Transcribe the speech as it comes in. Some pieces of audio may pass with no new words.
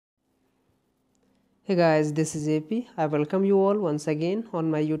Hey guys, this is AP. I welcome you all once again on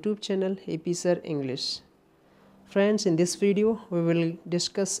my YouTube channel A.P.Sir'ENGLISH. Friends, in this video we will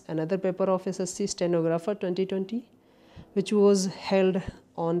discuss another paper of SSC Stenographer 2020 which was held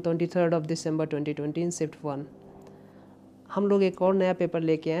on 23rd of December 2020 in Shift 1. हम लोग एक और नया paper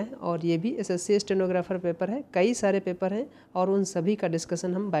लेके आए और ये भी एसएससी स्टेनोग्राफर पेपर है। कई सारे पेपर हैं और उन सभी का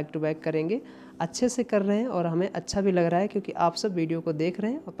डिस्कशन हम बैक टू बैक करेंगे। अच्छे से कर रहे हैं और हमें अच्छा भी लग रहा है क्योंकि आप सब वीडियो को देख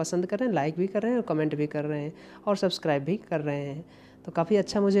रहे हैं और पसंद कर रहे हैं, लाइक भी कर रहे हैं और कमेंट भी कर रहे हैं और सब्सक्राइब भी कर रहे हैं। तो काफ़ी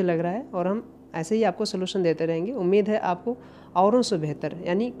अच्छा मुझे लग रहा है और हम ऐसे ही आपको सोल्यूशन देते रहेंगे। उम्मीद है आपको औरों से बेहतर,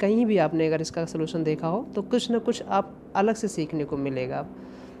 यानी कहीं भी आपने अगर इसका सोल्यूशन देखा हो तो कुछ ना कुछ आप अलग से सीखने को मिलेगा।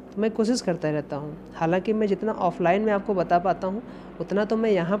 तो मैं कोशिश करता रहता हूँ। हालांकि मैं जितना ऑफलाइन में आपको बता पाता हूँ उतना तो मैं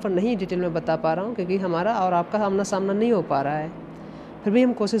यहाँ पर नहीं डिटेल में बता पा रहा हूँ क्योंकि हमारा और आपका आमना सामना नहीं हो पा रहा है। फिर भी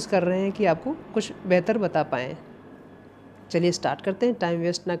हम कोशिश कर रहे हैं कि आपको कुछ बेहतर बता पाएँ। चलिए स्टार्ट करते हैं टाइम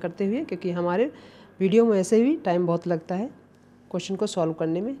वेस्ट ना करते हुए, क्योंकि हमारे वीडियो में ऐसे भी टाइम बहुत लगता है क्वेश्चन को सॉल्व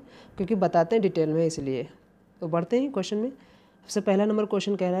करने में, क्योंकि बताते हैं डिटेल में, इसलिए। तो बढ़ते हैं क्वेश्चन में। सबसे पहला नंबर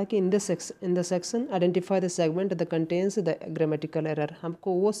क्वेश्चन कह रहा है कि in the section identify the segment the contains the grammatical error.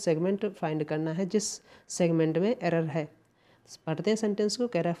 हमको वो सेगमेंट फाइंड करना है जिस सेगमेंट में एरर है। पढ़ते हैं सेंटेंस को।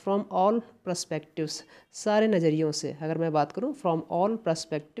 कह रहा है फ्रॉम ऑल पर्सपेक्टिव्स, सारे नज़रियों से अगर मैं बात करूँ, from all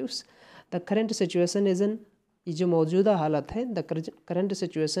perspectives the current situation is an, ये जो मौजूदा हालत है, the current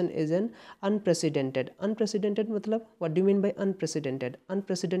situation is an unprecedented. Unprecedented मतलब what do mean by unprecedented?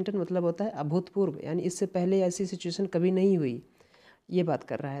 Unprecedented मतलब होता है अभूतपूर्व, यानी इससे पहले ऐसी सिचुएशन कभी नहीं हुई, ये बात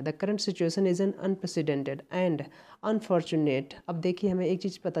कर रहा है। The current situation is an unprecedented and unfortunate. अब देखिए हमें एक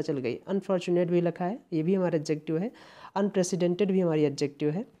चीज़ पता चल गई, अनफॉर्चुनेट भी लिखा है, ये भी हमारा एडजेक्टिव है, अनप्रेसिडेंटेड भी हमारी एडजेक्टिव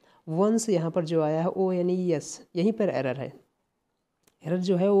है। वंस यहाँ पर जो आया है ONES, यहीं पर एरर है। एरर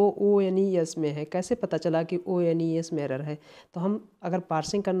जो है वो ONES में है। कैसे पता चला कि ONES में एरर है? तो हम अगर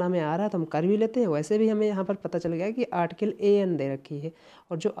पार्सिंग करना हमें आ रहा है तो हम कर भी लेते हैं। वैसे भी हमें यहाँ पर पता चल गया कि आर्टिकल AN दे रखी है,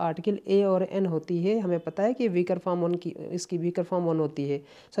 और जो आर्टिकल A और N होती है हमें पता है कि वीकर फॉर्म 1 की, इसकी वीकर फॉर्म 1 होती है,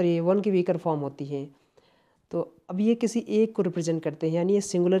 सॉरी 1 की वीकर फॉर्म होती है। तो अब ये किसी एक को रिप्रेजेंट करते हैं, यानी ये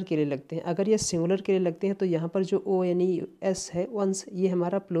सिंगुलर के लिए लगते हैं। अगर ये सिंगुलर के लिए लगते हैं तो यहाँ पर जो ONES है, वंस, ये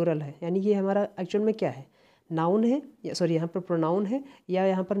हमारा प्लूरल है, यानी ये हमारा एक्चुअल में क्या है, नाउन है, या सॉरी यहाँ पर प्रोनाउन है, या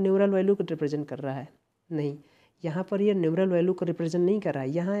यहाँ पर न्यूमरल वैल्यू को रिप्रेजेंट कर रहा है? नहीं, यहाँ पर ये न्यूमरल वैल्यू को रिप्रेजेंट नहीं कर रहा है।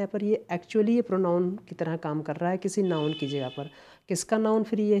 यहाँ पर ये एक्चुअली ये प्रोनाउन की तरह काम कर रहा है किसी नाउन की जगह पर। किसका नाउन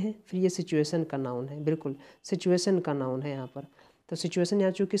फिर ये है? फिर ये सिचुएशन का नाउन है, बिल्कुल सिचुएशन का नाउन है यहाँ पर। तो सिचुएशन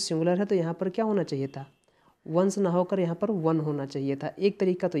यहाँ चूँकि सिंगुलर है तो यहाँ पर क्या होना चाहिए था? वंस ना होकर यहाँ पर 1 होना चाहिए था। एक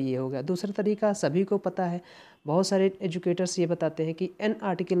तरीका तो ये हो गया। दूसरा तरीका सभी को पता है, बहुत सारे एजुकेटर्स ये बताते हैं कि N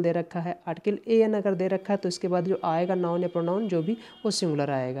आर्टिकल दे रखा है, आर्टिकल AN अगर दे रखा है तो इसके बाद जो आएगा नाउन या प्रोनाउन जो भी, वो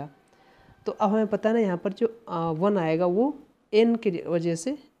सिंगुलर आएगा। तो अब हमें पता है ना, यहाँ पर जो 1 आएगा वो N की वजह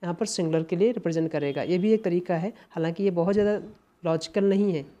से यहाँ पर सिंगुलर के लिए रिप्रेजेंट करेगा। ये भी एक तरीका है, हालाँकि ये बहुत ज़्यादा लॉजिकल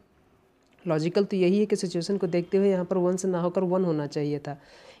नहीं है। लॉजिकल तो यही है कि सिचुएशन को देखते हुए यहाँ पर 1 से ना होकर 1 होना चाहिए था।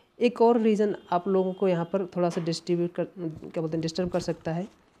 एक और रीज़न आप लोगों को यहाँ पर थोड़ा सा डिस्टर्ब कर सकता है,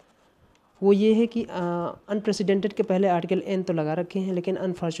 वो ये है कि अनप्रेसिडेंटेड के पहले आर्टिकल N तो लगा रखे हैं, लेकिन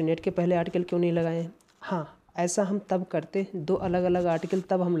अनफॉर्चुनेट के पहले आर्टिकल क्यों नहीं लगाए हैं? हाँ, ऐसा हम तब करते, दो अलग अलग आर्टिकल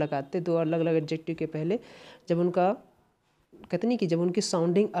तब हम लगाते, दो अलग अलग एडजेक्टिव के पहले, जब उनका कहते नहीं कि जब उनकी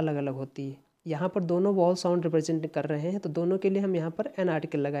साउंडिंग अलग अलग होती है। यहाँ पर दोनों वॉल साउंड रिप्रेजेंट कर रहे हैं तो दोनों के लिए हम यहाँ पर N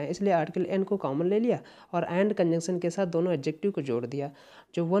आर्टिकल लगाएं, इसलिए आर्टिकल N को कॉमन ले लिया और एंड कंजंक्शन के साथ दोनों एडजेक्टिव को जोड़ दिया।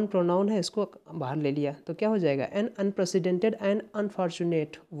 जो 1 प्रोनाउन है इसको बाहर ले लिया, तो क्या हो जाएगा? An unprecedented and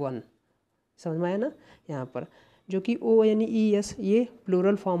unfortunate 1। समझ में आया ना? यहाँ पर जो कि ONES, ये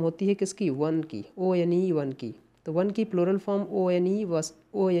प्लूरल फॉर्म होती है किसकी? 1 की, ONE1 की। तो 1 की प्लूरल फॉर्म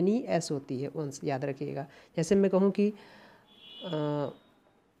ONES होती है, वंस, याद रखिएगा। जैसे मैं कहूँ कि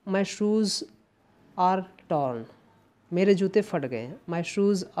माई शूज़ आर टॉर्न, मेरे जूते फट गए हैं। माई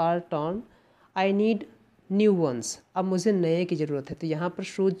shoes are torn, I need new ones, अब मुझे नए की ज़रूरत है। तो यहाँ पर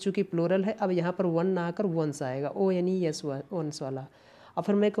शूज़ चूँकि प्लूरल है, अब यहाँ पर 1 ना आकर वंस आएगा, ONES वंस वाला। अब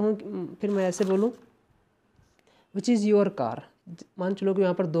फिर मैं कहूँ, फिर मैं ऐसे बोलूँ विच इज़ योर कार। मान चलो कि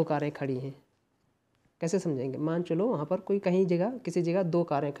यहाँ पर 2 कारें खड़ी हैं, कैसे समझेंगे? मान चलो वहाँ पर कोई कहीं जगह, किसी जगह 2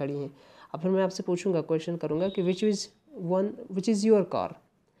 कारें खड़ी हैं। अब फिर मैं आपसे पूछूंगा, क्वेश्चन करूँगा कि which is your car,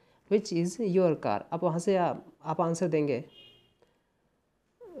 which is your car. अब वहाँ से आप आंसर देंगे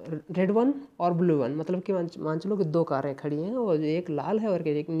रेड 1 और ब्लू 1, मतलब कि मान चलो कि 2 कारें खड़ी हैं और एक लाल है और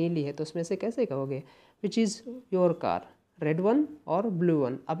एक नीली है, तो उसमें से कैसे कहोगे which is your car, red 1 और ब्लू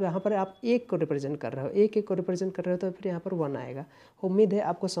 1। अब यहाँ पर आप एक को रिप्रेजेंट कर रहे हो, एक को रिप्रेजेंट कर रहे हो, तो फिर यहाँ पर 1 आएगा। उम्मीद है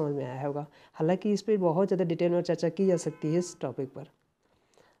आपको समझ में आया होगा। हालांकि इस पर बहुत ज़्यादा डिटेल में चर्चा की जा सकती है इस टॉपिक पर।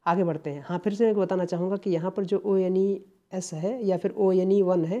 आगे बढ़ते हैं। हाँ, फिर से मैं बताना चाहूँगा कि यहाँ पर जो एस है या फिर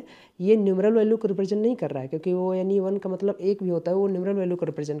ONE1 है, ये न्यूमरल वैल्यू को रिप्रेजेंट नहीं कर रहा है, क्योंकि ONE1 का मतलब एक भी होता है, वो न्यूमरल वैल्यू को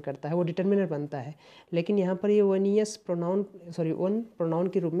रिप्रेजेंट करता है, वो डिटर्मिनर बनता है। लेकिन यहाँ पर ये ONES वन प्रोनाउन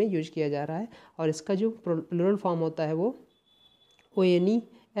के रूप में यूज किया जा रहा है, और इसका जो प्लूरल फॉर्म होता है वो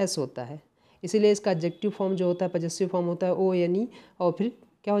ONES होता है। इसीलिए इसका एडजेक्टिव फॉर्म जो होता है, पजेसिव फॉर्म होता है ONE, और फिर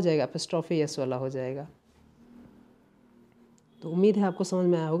क्या हो जाएगा, एपोस्ट्रोफी S वाला हो जाएगा। तो उम्मीद है आपको समझ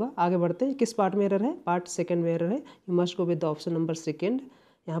में आया होगा। आगे बढ़ते हैं। किस पार्ट में एरर है? पार्ट सेकंड में एरर है। You must go with the option number second.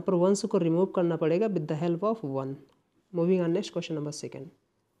 यहाँ पर वंस को रिमूव करना पड़ेगा with the help of one. Moving on next question number second.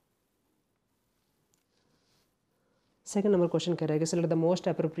 Second number question कह रहा है कि select the most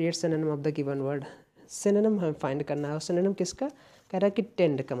appropriate synonym of the given word. Synonym हमें फाइंड करना है, और सिनोनिम किसका? कह रहा है कि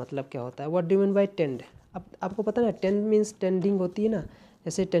टेंड का मतलब क्या होता है। What do you mean by tend? अब आपको पता है ना, टेंड मीन्स टेंडिंग होती है ना,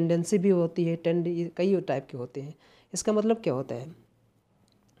 जैसे टेंडेंसी भी होती है, टेंड कई टाइप के होते हैं। इसका मतलब क्या होता है?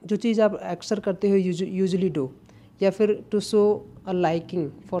 जो चीज़ आप अक्सर करते हो, यूजुअली डू, या फिर to show a liking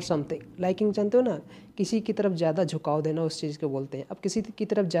for something. Liking जानते हो ना, किसी की तरफ ज़्यादा झुकाव देना, उस चीज़ को बोलते हैं। अब किसी की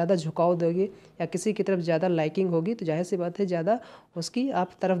तरफ ज़्यादा झुकाव दोगे या किसी की तरफ ज़्यादा लाइकिंग होगी तो जाहिर सी बात है ज़्यादा उसकी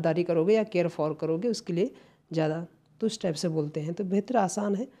आप तरफदारी करोगे या केयर फॉर करोगे उसके लिए ज़्यादा, तो उस टाइप से बोलते हैं। तो बेहतर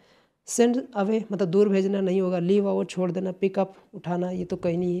आसान है। सेंड अवे मतलब दूर भेजना नहीं होगा, लीव आउट छोड़ देना, पिकअप उठाना, ये तो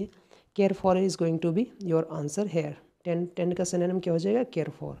कहीं नहीं है। Care for is going to be your answer here. Tend का सिनोनिम क्या हो जाएगा? Care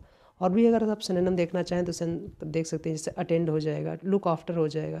for. और भी अगर आप सिनोनिम देखना चाहें तो देख सकते हैं, जैसे अटेंड हो जाएगा, लुक आफ्टर हो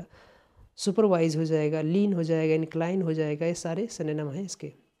जाएगा, सुपरवाइज हो जाएगा, लीन हो जाएगा, इंक्लाइन हो जाएगा। ये सारे सिनोनिम हैं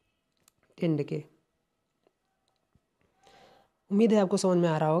इसके टेंड के। उम्मीद है आपको समझ में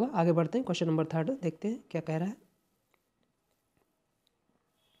आ रहा होगा। आगे बढ़ते हैं। क्वेश्चन नंबर थर्ड देखते हैं क्या कह रहा है।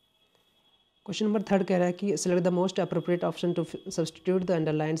 क्वेश्चन नंबर थर्ड कह रहा है कि select the most appropriate option to substitute the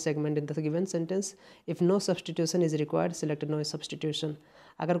underline segment in the given sentence. If no substitution is required select no substitution.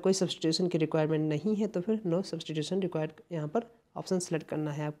 अगर कोई सब्सटीट्यूशन की रिक्वायरमेंट नहीं है तो फिर नो सब्सटीट्यूशन रिक्वायर्ड, यहाँ पर ऑप्शन सेलेक्ट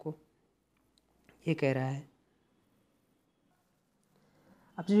करना है आपको, ये कह रहा है।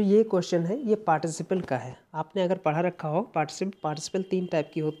 अब जो ये क्वेश्चन है ये पार्टिसिपल का है। आपने अगर पढ़ा रखा हो पार्टिसिपल तीन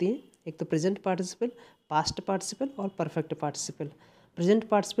टाइप की होती हैं, एक तो प्रेजेंट पार्टिसिपल, पास्ट पार्टिसिपल और परफेक्ट पार्टिसिपल। प्रेजेंट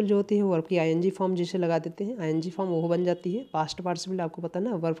पार्टिसिपल जो होती है वो वर्ब की आईएनजी फॉर्म जिसे लगा देते हैं, आईएनजी फॉर्म वो बन जाती है। पास्ट पार्टिसिपल आपको पता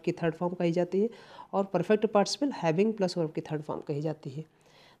ना, वर्ब की थर्ड फॉर्म कही जाती है। और perfect participle having plus verb की थर्ड फॉर्म कही जाती है।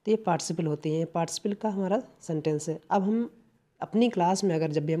 तो ये पार्टिसिपल होती हैं। पार्टिसिपल का हमारा सेंटेंस है। अब हम अपनी क्लास में,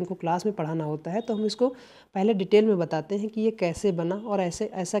 अगर जब भी हमको क्लास में पढ़ाना होता है तो हम इसको पहले डिटेल में बताते हैं कि ये कैसे बना और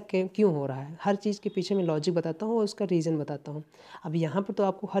ऐसा क्यों हो रहा है। हर चीज़ के पीछे मैं लॉजिक बताता हूँ और उसका रीज़न बताता हूँ। अब यहाँ पर तो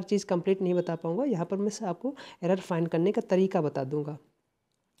आपको हर चीज़ कंप्लीट नहीं बता पाऊँगा, यहाँ पर मैं से आपको एरर फाइंड करने का तरीका बता दूँगा।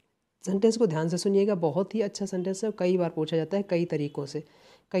 सेंटेंस को ध्यान से सुनिएगा, बहुत ही अच्छा सेंटेंस है। कई बार पूछा जाता है कई तरीक़ों से,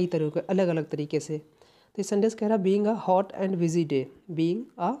 कई तरीक़ों अलग अलग तरीके से। तो ये सेंटेंस कह रहा है being a hot and busy day, being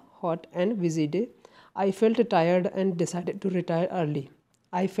a hot and busy day I felt tired and decided to retire early.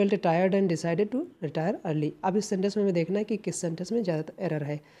 I felt tired and decided to retire early. अब इस सेंटेंस में देखना है कि किस सेंटेंस में ज़्यादा एरर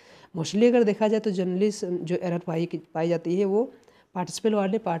है। मोस्टली अगर देखा जाए तो जनरली जो एरर पाई जाती है वो पार्टिसिपल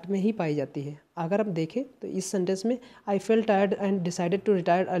वाले पार्ट में ही पाई जाती है। अगर हम देखें तो इस सेंटेंस में I felt tired and decided to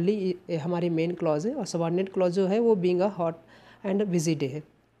retire early हमारी मेन क्लॉज है, और सबऑर्डिनेट क्लॉज जो है वो being a hot and busy day है।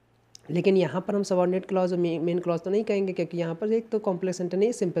 लेकिन यहाँ पर हम सबऑर्डिनेट क्लॉज और मेन क्लॉज तो नहीं कहेंगे, क्योंकि यहाँ पर एक तो कॉम्प्लेक्स सेंटेंस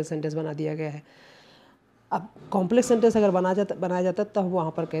नहीं, सिंपल सेंटेंस बना दिया गया है। अब कॉम्प्लेक्स सेंटेंस अगर बनाया जाता तब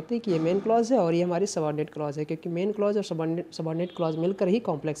वहाँ पर कहते हैं कि ये मेन क्लॉज है और ये हमारी सबऑर्डिनेट क्लॉज है, क्योंकि मेन क्लॉज और सबऑर्डिनेट क्लॉज मिलकर ही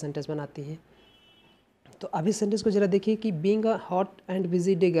कॉम्प्लेक्स सेंटेंस बनाती है। तो अब इस सेंटेंस को ज़रा देखिए कि being a hot and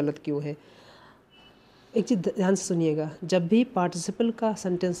busy day गलत क्यों है। एक चीज़ ध्यान से सुनिएगा, जब भी पार्टिसिपल का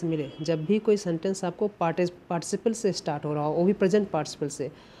सेंटेंस मिले, जब भी कोई सेंटेंस आपको पार्टिसिपल से स्टार्ट हो रहा हो, वो भी प्रेजेंट पार्टिसिपल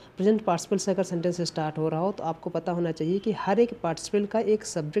से अगर सेंटेंस स्टार्ट हो रहा हो तो आपको पता होना चाहिए कि हर एक पार्टिसिपल का एक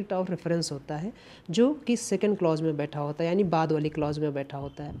सब्जेक्ट ऑफ रेफरेंस होता है जो कि सेकंड क्लॉज में बैठा होता है, यानी बाद वाली क्लॉज में बैठा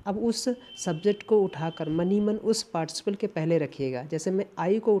होता है। अब उस सब्जेक्ट को उठाकर मनी मन उस पार्टिसिपल के पहले रखिएगा। जैसे मैं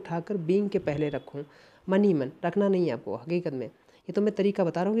आई को उठाकर बीइंग के पहले रखूँ, मनी मन रखना नहीं है आपको हकीकत में। ये तो मैं तरीका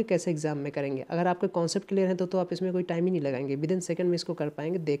बता रहा हूँ कि कैसे एग्जाम में करेंगे। अगर आपके कॉन्सेप्ट क्लियर है तो आप इसमें कोई टाइम ही नहीं लगाएंगे, विद इन सेकंड में इसको कर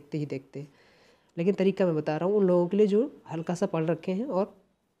पाएंगे देखते ही देखते। लेकिन तरीका मैं बता रहा हूँ उन लोगों के लिए जो हल्का सा पढ़ रखे हैं और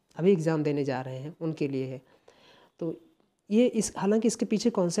अभी एग्ज़ाम देने जा रहे हैं, उनके लिए है। तो ये हालांकि इसके पीछे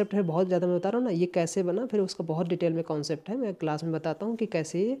कॉन्सेप्ट है बहुत ज़्यादा, मैं बता रहा हूँ ना ये कैसे बना, फिर उसका बहुत डिटेल में कॉन्सेप्ट है, मैं क्लास में बताता हूँ कि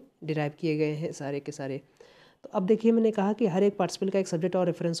कैसे ये डिराइव किए गए हैं सारे के सारे। तो अब देखिए, मैंने कहा कि हर एक पार्टिसिपल का एक सब्जेक्ट और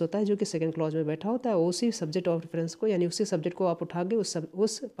रेफरेंस होता है जो कि सेकंड क्लॉज में बैठा होता है। उसी सब्जेक्ट ऑफ रेफरेंस को, यानी उसी सब्जेक्ट को आप उठा के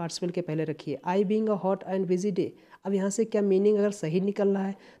उस पार्टिसिपल के पहले रखिए। I being a hot and busy day. अब यहाँ से क्या मीनिंग अगर सही निकल रहा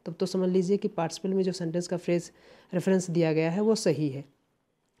है तब तो समझ लीजिए कि पार्टिसिपल में जो सेंटेंस का फ्रेज रेफरेंस दिया गया है वो सही है।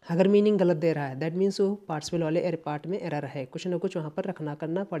 अगर मीनिंग गलत दे रहा है दैट मीन्स वो पार्टिसिपल वाले पार्ट में एरर है, कुछ ना कुछ वहाँ पर रखना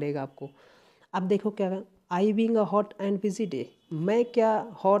करना पड़ेगा आपको। अब देखो क्या, I being a hot and busy day, मैं क्या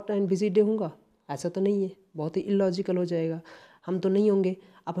हॉट एंड बिजी डे हूँगा? ऐसा तो नहीं है, बहुत ही इलॉजिकल हो जाएगा, हम तो नहीं होंगे।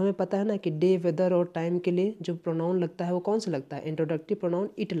 अब हमें पता है ना कि डे, वेदर और टाइम के लिए जो प्रोनाउन लगता है वो कौन सा लगता है? इंट्रोडक्टिव प्रोनाउन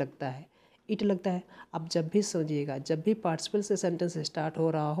इट लगता है, इट लगता है। अब जब भी समझिएगा, जब भी पार्टिसिपल से सेंटेंस स्टार्ट हो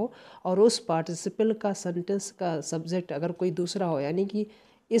रहा हो और उस पार्टिसिपल का सेंटेंस का सब्जेक्ट अगर कोई दूसरा हो, यानी कि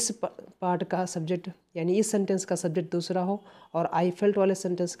इस पार्ट का सब्जेक्ट यानी इस सेंटेंस का सब्जेक्ट दूसरा हो और आई फेल्ट वाले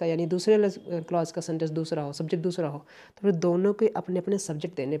सेंटेंस का यानी दूसरे क्लॉज का सेंटेंस दूसरा हो, सब्जेक्ट दूसरा हो, तो फिर दोनों के अपने अपने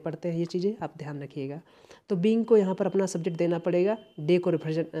सब्जेक्ट देने पड़ते हैं। ये चीज़ें आप ध्यान रखिएगा। तो बीइंग को यहाँ पर अपना सब्जेक्ट देना पड़ेगा डे को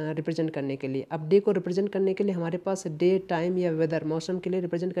रिप्रेजेंट करने के लिए। अब डे को रिप्रेजेंट करने के लिए हमारे पास डे, टाइम या वेदर, मौसम के लिए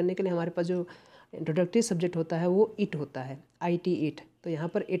रिप्रेजेंट करने के लिए हमारे पास जो इंट्रोडक्टिव सब्जेक्ट होता है वो इट होता है, IT इट। तो यहाँ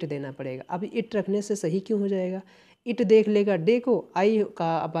पर इट देना पड़ेगा। अब इट रखने से सही क्यों हो जाएगा? इट देख लेगा डे को, आई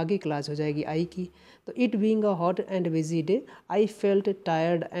का अब आगे क्लास हो जाएगी आई की। तो it being a hot and busy day I felt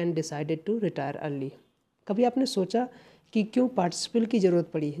tired and decided to retire early. कभी आपने सोचा कि क्यों पार्टिसिपल की ज़रूरत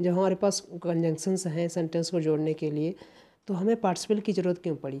पड़ी? जब हमारे पास कंजंक्शंस हैं सेंटेंस को जोड़ने के लिए, तो हमें पार्टिसिपल की ज़रूरत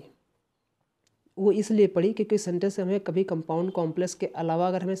क्यों पड़ी? वो इसलिए पड़ी क्योंकि सेंटेंस हमें कभी कंपाउंड कॉम्प्लेक्स के अलावा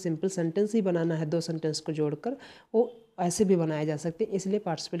अगर हमें सिंपल सेंटेंस ही बनाना है, दो सेंटेंस को जोड़कर, वो ऐसे भी बनाए जा सकते हैं, इसलिए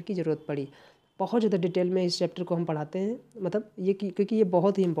पार्टिसिपल की ज़रूरत पड़ी। बहुत ज़्यादा डिटेल में इस चैप्टर को हम पढ़ाते हैं, मतलब ये क्योंकि ये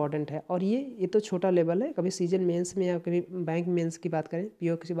बहुत ही इंपॉर्टेंट है। और ये तो छोटा लेवल है, कभी सीजन मेंस में या कभी बैंक मेंस की बात करें,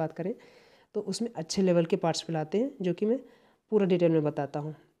 PO की बात करें, तो उसमें अच्छे लेवल के पार्टिसिपल आते हैं जो कि मैं पूरा डिटेल में बताता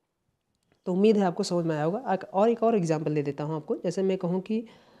हूँ। तो उम्मीद है आपको समझ में आया होगा। और एक और एग्जांपल दे देता हूँ आपको। जैसे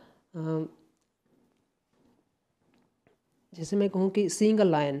मैं कहूँ कि seeing a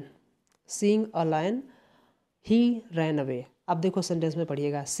lion he ran away. अब देखो सेंटेंस में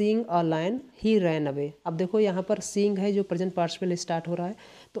पढ़िएगा, seeing a lion he ran away. अब देखो यहाँ पर सीइंग है जो प्रेजेंट पार्टिसिपल स्टार्ट हो रहा है,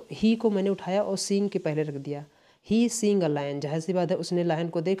 तो ही को मैंने उठाया और सीइंग के पहले रख दिया। ही सीइंग अ लायन, जाहिर सी बात है उसने लायन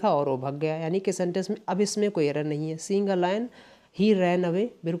को देखा और वो भाग गया, यानी कि सेंटेंस में अब इसमें कोई एरर नहीं है। Seeing a lion he ran away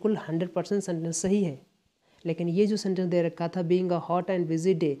बिल्कुल 100% सेंटेंस सही है। लेकिन ये जो सेंटेंस दे रखा था being a hot and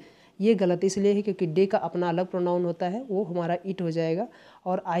busy day, ये गलत इसलिए है क्योंकि डे का अपना अलग प्रोनाउन होता है, वो हमारा इट हो जाएगा,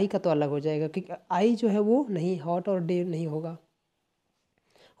 और आई का तो अलग हो जाएगा, क्योंकि आई जो है वो नहीं, हॉट और डे नहीं होगा।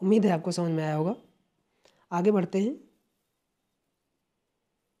 उम्मीद है आपको समझ में आया होगा। आगे बढ़ते हैं।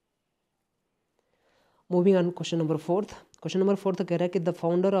 Moving on question number 4। Question number 4 कह रहा है कि the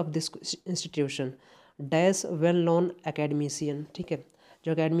founder of this institution dash well known academician. ठीक है,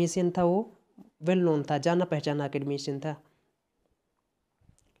 जो एकेडमिशियन था वो वेल नोन था, जाना पहचाना एकेडमिशियन था।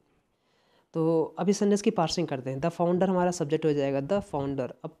 तो अभी सेंटेंस की पार्सिंग करते हैं। द फाउंडर हमारा सब्जेक्ट हो जाएगा, द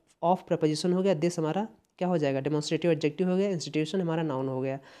फाउंडर। अब ऑफ प्रपोजिशन हो गया, दिस हमारा क्या हो जाएगा? डेमोन्स्ट्रेटिव एडजेक्टिव हो गया, इंस्टीट्यूशन हमारा नाउन हो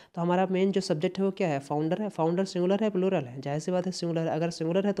गया। तो हमारा मेन जो सब्जेक्ट है वो क्या है? फाउंडर है। फाउंडर सिंगुलर है प्लूरल है? जाहिर सी बात है सिंगुलर है। अगर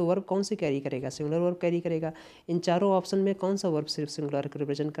सिंगुलर है तो वर्ब कौन सी कैरी करेगा? सिंगुलर वर्ब कैरी करेगा। इन चारों ऑप्शन में कौन सा वर्ब सिर्फ सिंगुलर को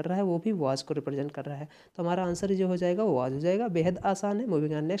रिप्रेजेंट कर रहा है? वो भी वाज को रिप्रेजेंट कर रहा है। तो हमारा आंसर जो हो जाएगा वो वाज हो जाएगा। बेहद आसान है।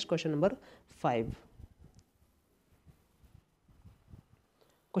 Moving on next question number 5।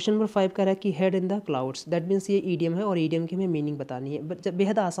 Question number 5 कह रहा है कि head in the clouds. That means ये ईडियम है और ईडियम की हमें मीनिंग बतानी है।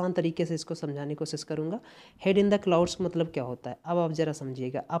 बेहद आसान तरीके से इसको समझाने की कोशिश करूंगा। हेड इन द क्लाउड्स मतलब क्या होता है? अब आप ज़रा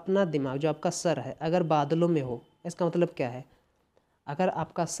समझिएगा। अपना दिमाग, जो आपका सर है, अगर बादलों में हो, इसका मतलब क्या है? अगर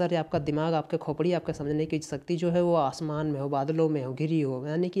आपका सर या आपका दिमाग, आपके खोपड़ी, आपके समझने की शक्ति जो है वो आसमान में हो, बादलों में हो, घिरी हो,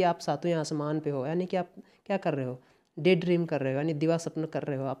 यानी कि आप सातवें आसमान पे हो, यानी कि आप क्या कर रहे हो? डे ड्रीम कर रहे हो, यानी दिवा सपना कर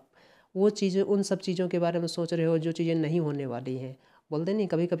रहे हो आप। वो चीज़ें, उन सब चीज़ों के बारे में सोच रहे हो जो चीज़ें नहीं होने वाली हैं। बोलते नहीं,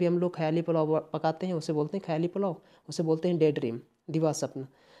 कभी कभी हम लोग ख्याली पुलाव पकाते हैं, उसे बोलते हैं ख्याली पुलाव, उसे बोलते हैं डे ड्रीम, दिवा सपना।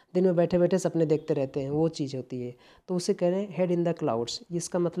 दिन में बैठे बैठे सपने देखते रहते हैं, वो चीज़ होती है। तो उसे कह रहे हैं हेड इन द क्लाउड्स।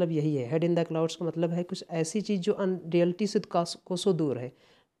 इसका मतलब यही है। हेड इन द क्लाउड्स का मतलब है कुछ ऐसी चीज़ जो रियलिटी से कोसों दूर है।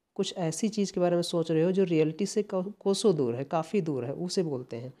 कुछ ऐसी चीज़ के बारे में सोच रहे हो जो रियलिटी से कोसों दूर है, काफ़ी दूर है, उसे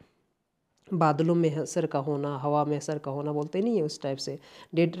बोलते हैं। बादलों में सर का होना, हवा में सर का होना, बोलते नहीं है उस टाइप से।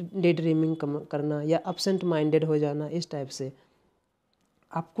 डे ड्रीमिंग करना या एब्सेंट माइंडेड हो जाना, इस टाइप से।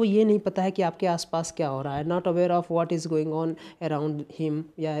 आपको ये नहीं पता है कि आपके आसपास क्या हो रहा है, not aware of what is going on around him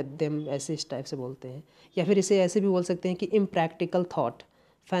या देम, ऐसे इस टाइप से बोलते हैं। या फिर इसे ऐसे भी बोल सकते हैं कि impractical that,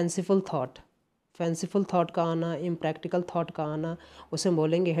 fanciful that. Fanciful that का आना, इम्प्रैक्टिकल थाट का आना, उसे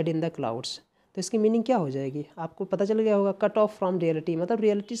बोलेंगे हेड इन द क्लाउड्स। तो इसकी मीनिंग क्या हो जाएगी? आपको पता चल गया होगा। कट ऑफ फ्रॉम रियलिटी, मतलब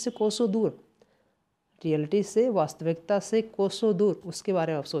रियलिटी से कोसों दूर, रियलिटी से, वास्तविकता से कोसों दूर, उसके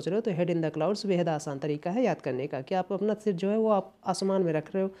बारे में आप सोच रहे हो। तो हेड इन द क्लाउड्स बेहद आसान तरीका है याद करने का, कि आप अपना सिर जो है वो आप आसमान में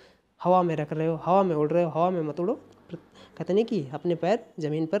रख रहे हो, हवा में रख रहे हो, हवा में उड़ रहे हो, हवा में मत उड़ो, कहते नहीं कि अपने पैर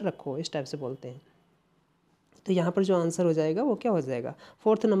ज़मीन पर रखो, इस टाइप से बोलते हैं। तो यहाँ पर जो आंसर हो जाएगा वो क्या हो जाएगा?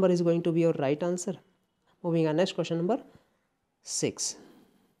 4th number is going to be your right answer. Moving on next question number 6।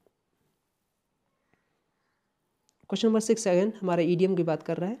 Question number 6 again हमारा ईडियम की बात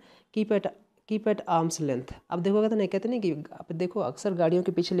कर रहा है। Keep at arms length. अब देखो कहते नहीं, कहते नहीं कि अब देखो अक्सर गाड़ियों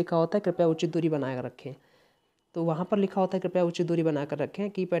के पीछे लिखा होता है कृपया उचित दूरी बनाकर रखें, तो वहाँ पर लिखा होता है कृपया उचित दूरी बनाकर रखें।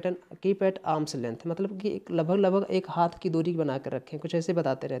 कीप एट आर्म्स लेंथ मतलब कि एक लगभग एक हाथ की दूरी बना कर रखें, कुछ ऐसे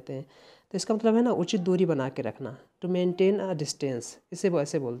बताते रहते हैं। तो इसका मतलब है ना उचित दूरी बना के रखना, टू मेंटेन अ डिस्टेंस, इसे वो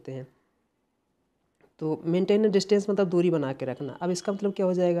ऐसे बोलते हैं। तो मेंटेन अ डिस्टेंस मतलब दूरी बना के रखना। अब इसका मतलब क्या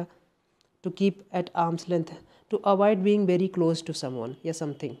हो जाएगा, to keep at arms length, to avoid being very close to someone या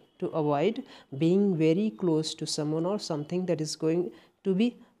something, to avoid being very close to someone और something, that is going to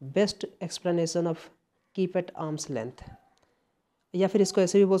be best explanation of keep at arms length. या फिर इसको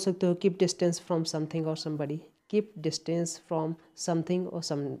ऐसे भी बोल सकते हो, कीप डिस्टेंस फ्रॉम समथिंग और somebody, keep distance from something और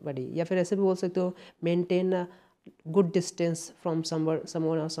समबडी। या फिर ऐसे भी बोल सकते हो, maintain a good distance from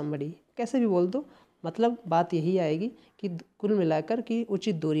someone और समबडी, कैसे भी बोल दो, मतलब बात यही आएगी कि कुल मिलाकर कि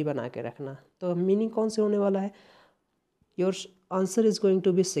उचित दूरी बना के रखना। तो मीनिंग कौन से होने वाला है, your answer is going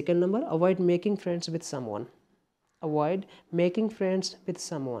to be second number, avoid making friends with someone, avoid making friends with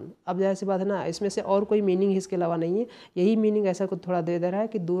someone. अब जैसी बात है ना, इसमें से और कोई मीनिंग इसके अलावा नहीं है, यही मीनिंग ऐसा कुछ थोड़ा दे रहा है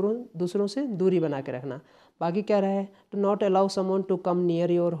कि दूसरों से दूरी बना के रखना। बाकी क्या रहा है, to not allow someone to come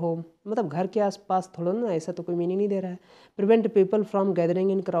near your home, मतलब घर के आसपास थोड़ा ना, ऐसा तो कोई मीनिंग नहीं दे रहा है। Prevent people from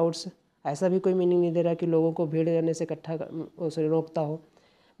gathering in crowds, ऐसा भी कोई मीनिंग नहीं दे रहा कि लोगों को भीड़ रहने से इकट्ठा रोकता हो।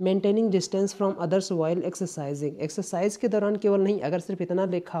 Maintaining distance from others while exercising, exercise के दौरान केवल नहीं, अगर सिर्फ इतना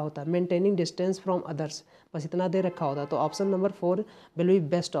लिखा होता मेंटेनिंग डिस्टेंस फ्रॉम अदर्स, बस इतना दे रखा होता तो option number 4 will be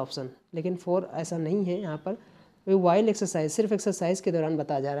best option, लेकिन 4 ऐसा नहीं है यहाँ पर। वाइल एक्सरसाइज सिर्फ एक्सरसाइज के दौरान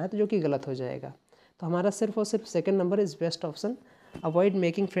बताया जा रहा है, तो जो कि गलत हो जाएगा। तो हमारा सिर्फ और सिर्फ second number is best option, avoid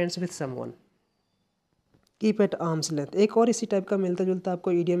making friends with someone, keep at arms length. एक और इसी टाइप का मिलता जुलता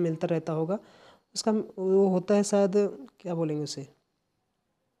आपको ईडियम मिलता रहता होगा, उसका वो होता है शायद, क्या बोलेंगे उसे,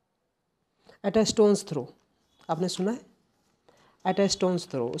 एट अ स्टोन्स थ्रो, आपने सुना है, एट अ स्टोन्स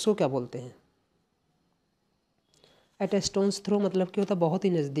थ्रो, उसको क्या बोलते हैं। एट अ स्टोन्स थ्रो मतलब क्या होता है, बहुत ही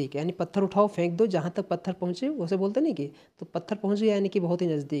नज़दीक, यानी पत्थर उठाओ फेंक दो, जहाँ तक पत्थर पहुँचे उसे बोलते नहीं कि, तो पत्थर पहुँच गया यानी कि बहुत ही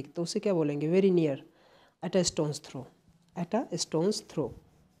नज़दीक, तो उसे क्या बोलेंगे, very near, at a stone's throw, at a stone's throw,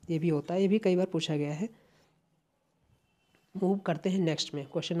 ये भी होता है, ये भी कई बार पूछा गया है। मूव करते हैं नेक्स्ट में,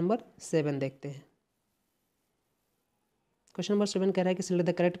 क्वेश्चन नंबर 7 देखते हैं। क्वेश्चन नंबर 7 कह रहा है कि select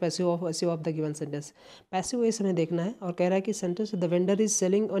the correct passive of the given sentence. Passive इस हमें देखना है, और कह रहा है कि sentence the vendor is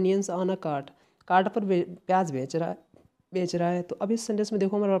selling onions on a cart, cart पर प्याज बेच रहा है। तो अब इस सेंटेंस में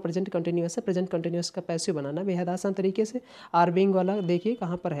देखो हमारा प्रेजेंट कंटिन्यूअस है, प्रेजेंट कंटिन्यूअस का पैसिव बनाना बेहद आसान तरीके से। आर बीइंग वाला देखिए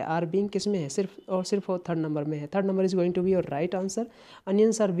कहाँ पर है, आर बीइंग किस में है, सिर्फ और थर्ड नंबर में है, third number is going to be your right answer.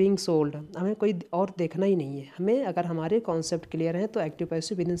 Onions are being sold, हमें कोई और देखना ही नहीं है, हमें अगर हमारे कॉन्सेप्ट क्लियर हैं तो active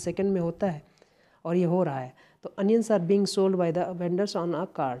passive with in second में होता है, और ये हो रहा है। तो onions are being sold by the vendors on a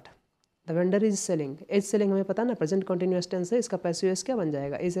cart, the vendor is selling, is selling हमें पता ना प्रेजेंट कंटिन्यूअस टेंस है, इसका पैसिव वॉइस क्या बन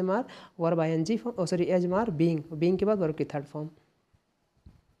जाएगा, is M R verb I N G sorry as M R being के बाद वर्ब की थर्ड फॉर्म।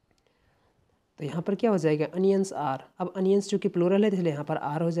 तो यहाँ पर क्या हो जाएगा, अनियंस आर, अब अनियंस चूँकि प्लूरल है इसलिए यहाँ पर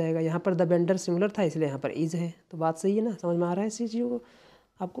आर हो जाएगा, यहाँ पर द वेंडर सिंगुलर था इसलिए यहाँ पर इज है। तो बात सही है ना, समझ में आ रहा है इसी चीज़ को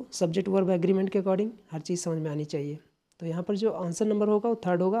आपको, सब्जेक्ट वर्ब एग्रीमेंट के अकॉर्डिंग हर चीज़ समझ में आनी चाहिए। तो यहाँ पर जो आंसर नंबर होगा वो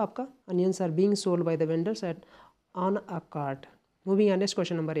थर्ड होगा आपका, onions are being sold by the vendors eight on a cart. Moving on next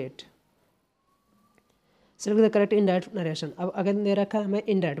question number 8, select the correct indirect narration. अब अगर दे रखा है हमें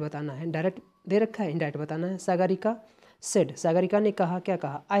इनडायरेक्ट बताना है, डायरेक्ट दे रखा है इनडायरेक्ट बताना है। सागरिका सेड, सागरिका ने कहा, क्या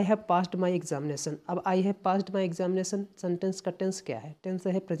कहा, I have passed my examination. अब I have passed my examination sentence का टेंस क्या है, टेंस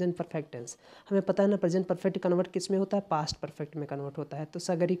है प्रेजेंट परफेक्ट टेंस, हमें पता है ना प्रेजेंट परफेक्ट कन्वर्ट किस में होता है, पास्ट परफेक्ट में कन्वर्ट होता है। तो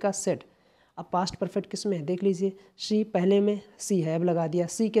सागरिका सेड, अब पास्ट परफेक्ट किस में है देख लीजिए, सी पहले में सी हैव लगा दिया,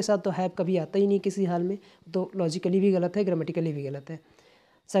 सी के साथ तो हैव कभी आता ही नहीं किसी हाल में, तो लॉजिकली भी गलत है, ग्रामेटिकली भी गलत है।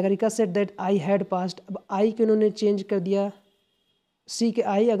 Sagarika said that I had passed, अब आई के उन्होंने चेंज कर दिया, सी के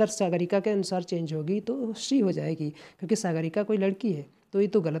आई अगर सागरिका के अनुसार चेंज होगी तो सी हो जाएगी, क्योंकि सागरिका कोई लड़की है, तो ये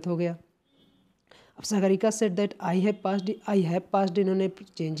तो गलत हो गया। अब Sagarika said that I have passed इन्होंने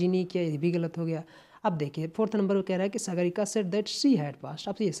चेंज ही नहीं किया, ये भी गलत हो गया। अब देखिए फोर्थ नंबर पर कह रहा है कि Sagarika said that she had passed,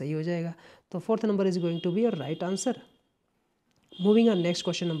 अब ये सही हो जाएगा। तो fourth number is going to be your right answer. Moving on next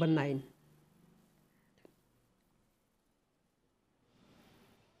question number 9,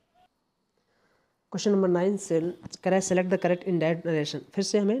 question number 9 से कह रहा है select the correct indirect narration. फिर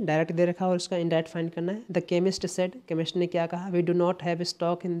से हमें डायरेक्ट दे रखा है और उसका इनडायरेक्ट फाइंड करना है। द केमिस्ट सेड, केमिस्ट ने क्या कहा, we do not have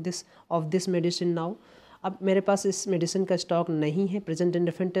stock in this of this medicine now. अब मेरे पास इस मेडिसिन का स्टॉक नहीं है, प्रेजेंट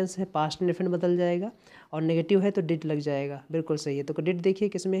इंडेफिनिट टेंस है, पास्ट इंडेफिनिट बदल जाएगा, और नेगेटिव है तो डिड लग जाएगा, बिल्कुल सही है। तो डिड देखिए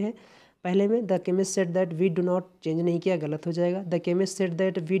किस में है, पहले में the chemist said that we do not, change नहीं किया, गलत हो जाएगा। The chemist said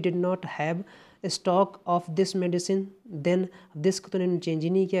that we did not have stock of this medicine, then this को तो इन्होंने चेंज ही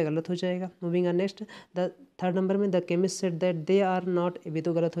नहीं किया, गलत हो जाएगा। Moving on next, the third number में the chemist said that they are not, भी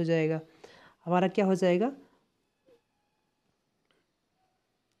तो गलत हो जाएगा। हमारा क्या हो जाएगा,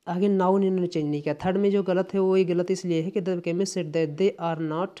 आगे नाउन इन्होंने चेंज नहीं किया। थर्ड में जो गलत है वो ये गलत इसलिए है कि the chemist said that they are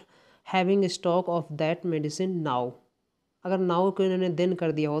not having stock of that medicine now. अगर नाउ को इन्होंने देन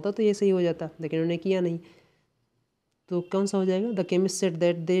कर दिया होता तो ये सही हो जाता, लेकिन उन्होंने किया नहीं, तो कौन सा हो जाएगा, the chemist said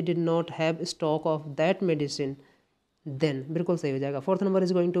that they did not have stock of that medicine then, बिल्कुल सही हो जाएगा। Fourth number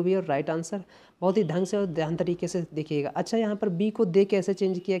is going to be your right answer. बहुत ही ढंग से और ध्यान तरीके से देखिएगा। अच्छा, यहाँ पर बी को दे कैसे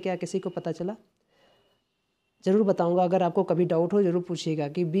चेंज किया, क्या किसी को पता चला? ज़रूर बताऊंगा, अगर आपको कभी डाउट हो ज़रूर पूछिएगा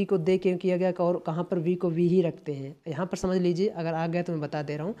कि बी को दे क्यों किया गया और कहाँ पर वी को वी ही रखते हैं। यहाँ पर समझ लीजिए, अगर आ गया तो मैं बता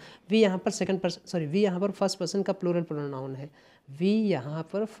दे रहा हूँ। वी यहाँ पर सेकंड पर्सन, सॉरी वी यहाँ पर फर्स्ट पर्सन का प्लूरल प्रोनाउन है। वी यहाँ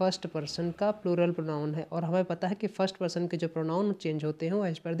पर फर्स्ट पर्सन का प्लूरल प्रोनाउन है, और हमें पता है कि फर्स्ट पर्सन के जो प्रोनाउन चेंज होते हैं वो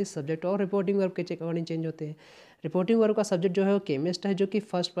एज पर दिस सब्जेक्ट और रिपोर्टिंग वर्ब के अकॉर्डिंग चेंज होते हैं। रिपोर्टिंग वर्ब का सब्जेक्ट जो है वो केमिस्ट है, जो कि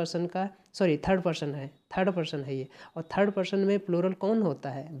फर्स्ट पर्सन का, सॉरी थर्ड पर्सन है ये। और थर्ड पर्सन में प्लूरल कौन होता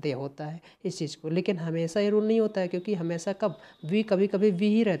है, दे होता है इस चीज़ को। लेकिन हमेशा ये रूल नहीं होता है, क्योंकि हमेशा कब वी, कभी कभी वी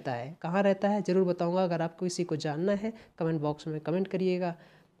ही रहता है। कहाँ रहता है ज़रूर बताऊंगा। अगर आपको किसी को जानना है कमेंट बॉक्स में कमेंट करिएगा,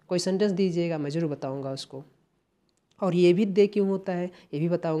 कोई सेंटेंस दीजिएगा, मैं ज़रूर बताऊँगा उसको। और ये भी दे क्यों होता है ये भी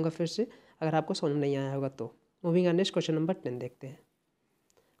बताऊँगा फिर से, अगर आपको समझ नहीं आया होगा तो। Moving on, next question number 10 देखते हैं।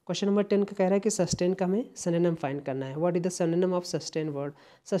 क्वेश्चन नंबर 10 का कह रहा है कि सस्टेन का हमें सिनोनिम फाइंड करना है। What is the synonym of sustain word?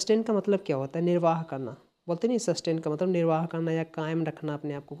 Sustain का मतलब क्या होता है? निर्वाह करना। बोलते नहीं, सस्टेन का मतलब निर्वाह करना या कायम रखना,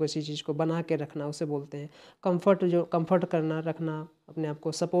 अपने आप को किसी चीज़ को बना के रखना, उसे बोलते हैं। कंफर्ट, जो कंफर्ट करना, रखना अपने आप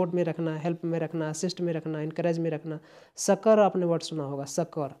को, सपोर्ट में रखना, हेल्प में रखना, असिस्ट में रखना, इनकरेज में रखना। सकर, आपने वर्ड सुना होगा,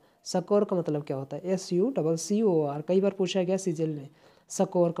 सकर। सकोर का मतलब क्या होता है? SUCCOR। कई बार पूछा गया सीजल में,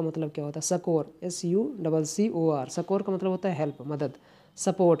 सकोर का मतलब क्या होता है? सकोर, SUCCOR। सकोर का मतलब होता है हेल्प, मदद,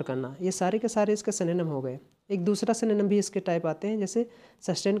 सपोर्ट करना। ये सारे के सारे इसके सिनोनिम हो गए। एक दूसरा सिनोनिम भी इसके टाइप आते हैं, जैसे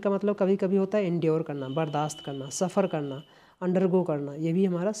सस्टेन का मतलब कभी कभी होता है एंड्योर करना, बर्दाश्त करना, सफ़र करना, अंडरगो करना। ये भी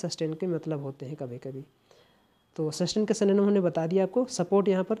हमारा सस्टेन के मतलब होते हैं कभी कभी। तो सस्टेन के सिनोनिम हमने बता दिया आपको। सपोर्ट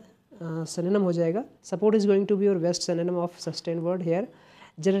यहाँ पर सिनोनिम हो जाएगा। Support is going to be your best synonym of sustain word hair.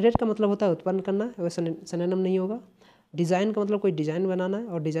 Generate का मतलब होता है उत्पन्न करना, वह सिनोनिम नहीं होगा। डिज़ाइन का मतलब कोई डिज़ाइन बनाना है,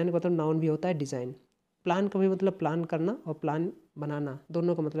 और डिज़ाइन का मतलब नाउन भी होता है डिज़ाइन। प्लान का भी मतलब प्लान करना और प्लान बनाना,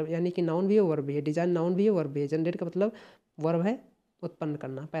 दोनों का मतलब, यानी कि नाउन भी है वर्ब भी है। डिज़ाइन नाउन भी है वर्ब भी है। जनरेट का मतलब वर्ब है उत्पन्न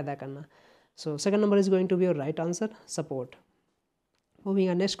करना, पैदा करना। So second number is going to be your right answer, support. Moving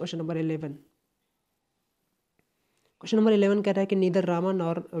on, next question number 11। Question number 11 कह रहा है कि नीदर रामा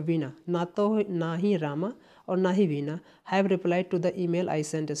नॉर वीना, ना ही रामा और ना ही Veena have replied to the email I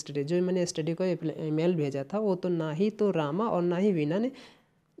sent yesterday. जो मैंने यस्टरडे को ईमेल भेजा था, वो तो ना ही तो रामा और ना ही वीना ने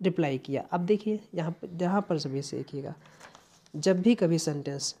रिप्लाई किया। अब देखिए यहाँ पर सभी से देखिएगा, जब भी कभी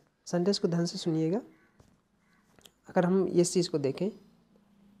सेंटेंस को ध्यान से सुनिएगा। अगर हम इस चीज़ को देखें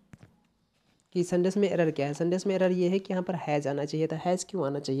कि सेंटेंस में एरर क्या है, सेंटेंस में एरर ये है कि यहाँ पर हैज़ आना चाहिए था। हैज़ क्यों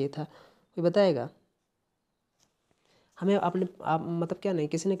आना चाहिए था, कोई बताएगा हमें? आपने मतलब क्या नहीं,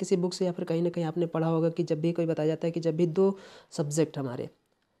 किसी न किसी बुक से या फिर कहीं ना कहीं आपने पढ़ा होगा कि जब भी कोई बताया जाता है कि जब भी दो सब्जेक्ट हमारे,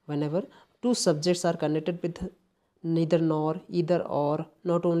 whenever two subjects are connected with neither nor, either और,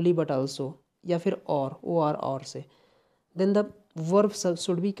 नॉट ओनली बट आल्सो, या फिर और से, then the verb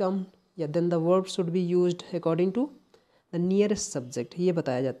should be कम, या then the verb should be used according to the nearest subject. ये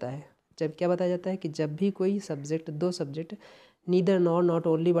बताया जाता है। जब क्या बताया जाता है कि जब भी कोई सब्जेक्ट, दो subject neither nor, not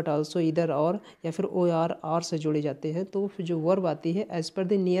only but also, either और, या फिर OR से जोड़े जाते हैं, तो फिर जो वर्ब आती है as per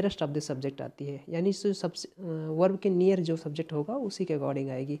the nearest of the subject आती है, यानी जो सबसे वर्ब के नियर जो सब्जेक्ट होगा उसी के अकॉर्डिंग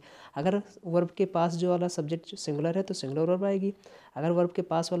आएगी। अगर वर्ब के पास जो वाला सब्जेक्ट सिंगुलर है तो सिंगुलर वर्ब आएगी, अगर वर्ब के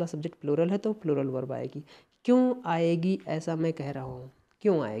पास वाला सब्जेक्ट प्लूरल है तो प्लूरल वर्ब आएगी। क्यों आएगी ऐसा मैं कह रहा हूँ,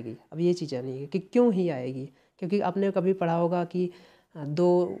 क्यों आएगी, अब ये चीज़ आनी है कि क्यों ही आएगी। क्योंकि आपने कभी पढ़ा होगा कि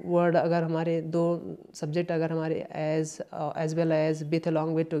दो वर्ड अगर हमारे, दो सब्जेक्ट अगर हमारे as well as, with,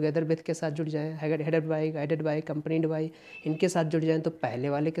 along with, together with के साथ जुड़ जाएँ, headed by, guided by, कंपनीड by, इनके साथ जुड़ जाएँ, तो पहले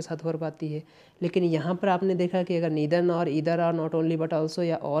वाले के साथ वर्ब आती है। लेकिन यहाँ पर आपने देखा कि अगर नीदर नॉर, ईदर और, नॉट ओनली बट आल्सो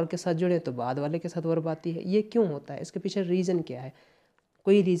या और के साथ जुड़े तो बाद वाले के साथ वर्ब आती है। ये क्यों होता है, इसके पीछे रीज़न क्या है?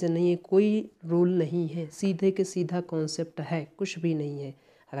 कोई रीज़न नहीं है, कोई रूल नहीं है, सीधे के सीधा कॉन्सेप्ट है, कुछ भी नहीं है।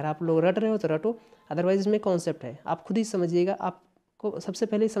 अगर आप लोग रट रहे हो तो रटो, अदरवाइज इसमें कॉन्सेप्ट है, आप खुद ही समझिएगा। आपको सबसे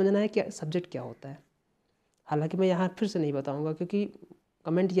पहले समझना है कि सब्जेक्ट क्या होता है। हालांकि मैं यहाँ फिर से नहीं बताऊँगा, क्योंकि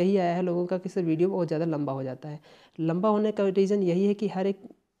कमेंट यही आया है लोगों का कि सर वीडियो बहुत ज़्यादा लंबा हो जाता है। लंबा होने का रीज़न यही है कि हर एक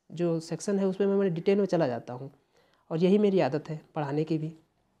जो सेक्शन है उसमें मैं डिटेल में चला जाता हूँ, और यही मेरी आदत है पढ़ाने की भी।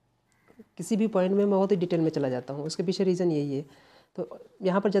 किसी भी पॉइंट में मैं बहुत ही डिटेल में चला जाता हूँ, उसके पीछे रीज़न यही है। तो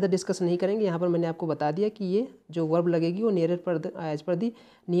यहाँ पर ज़्यादा डिस्कस नहीं करेंगे। यहाँ पर मैंने आपको बता दिया कि ये जो वर्ब लगेगी वो as per the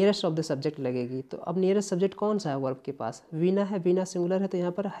nearest of the subject लगेगी। तो अब नियरेस्ट सब्जेक्ट कौन सा है वर्ब के पास? वीना है, वीना सिंगुलर है, तो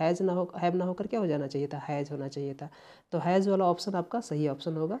यहाँ पर हैज़ ना हो, हैव ना होकर क्या हो जाना चाहिए था? हैज़ होना चाहिए था। तो हैज़ वाला ऑप्शन आपका सही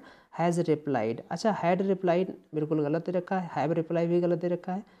ऑप्शन होगा, हैज़ रिप्लाइड। अच्छा, हैड रिप्लाइड बिल्कुल गलत दे रखा है, हैव रिप्लाई भी गलत दे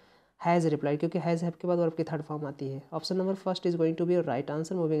रखा है, हैज़ रिप्लाइड, क्योंकि हैज़ हैव के बाद वर्ब की थर्ड फॉर्म आती है। Option number first is going to be your right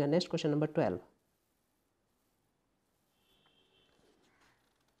answer. Moving next question number 12।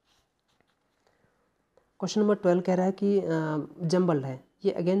 Question number 12 कह रहा है कि जंबल है।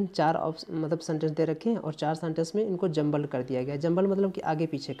 ये अगेन चार मतलब सेंटेंस दे रखे हैं और चार सेंटेंस में इनको जंबल कर दिया गया। जंबल मतलब कि आगे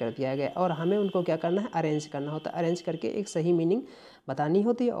पीछे कर दिया गया और हमें उनको क्या करना है? अरेंज करना होता है। अरेंज करके एक सही मीनिंग बतानी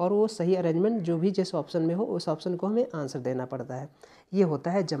होती है और वो सही अरेंजमेंट जो भी जिस ऑप्शन में हो उस ऑप्शन को हमें आंसर देना पड़ता है। ये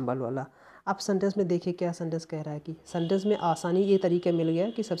होता है जंबल वाला। अब सेंटेंस में देखिए क्या सेंटेंस कह रहा है कि सेंटेंस में आसानी ये तरीका मिल गया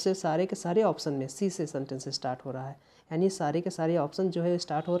कि सबसे सारे के सारे ऑप्शन में सी से सेंटेंस स्टार्ट हो रहा है, यानी सारे के सारे ऑप्शन जो है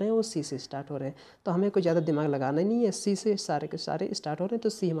स्टार्ट हो रहे हैं वो सी से स्टार्ट हो रहे हैं। तो हमें कोई ज़्यादा दिमाग लगाना नहीं है, सी से सारे के सारे स्टार्ट हो रहे हैं तो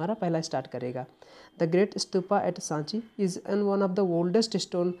सी हमारा पहला स्टार्ट करेगा। The great stupa eight Sanchi is an one of the oldest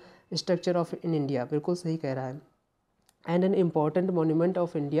stone structure of in India. बिल्कुल सही कह रहा है। And an important monument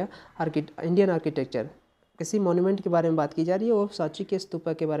of Indian architecture. किसी मोन्यूमेंट के बारे में बात की जा रही है और सांची के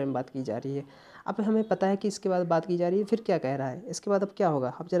स्तूपा के बारे में बात की जा रही है। अब हमें पता है कि इसके बाद बात की जा रही है, फिर क्या कह रहा है इसके बाद अब क्या होगा?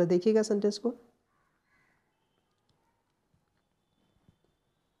 आप ज़रा देखिएगा सेंटेंस को।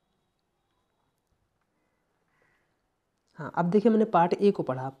 हाँ, अब देखिए मैंने पार्ट ए को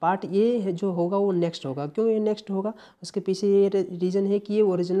पढ़ा। पार्ट ए जो होगा वो नेक्स्ट होगा। क्यों ये नेक्स्ट होगा? उसके पीछे ये रीज़न है कि ये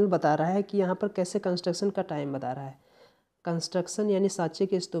ओरिजिनल बता रहा है कि यहाँ पर कैसे कंस्ट्रक्शन का टाइम बता रहा है। कंस्ट्रक्शन यानी सांची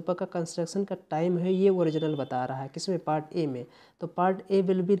के स्तूपा का कंस्ट्रक्शन का टाइम है ये ओरिजिनल बता रहा है। किसमें? पार्ट ए में। तो part A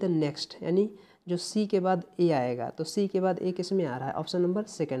will be the next, यानी जो सी के बाद ए आएगा। तो सी के बाद ए किस में आ रहा है? ऑप्शन नंबर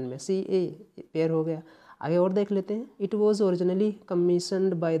सेकंड में, सी ए पेयर हो गया। आगे और देख लेते हैं। It was originally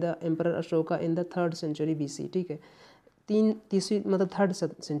commissioned by the emperor Ashoka in the 3rd century BC। ठीक है, तीसरी मतलब 3rd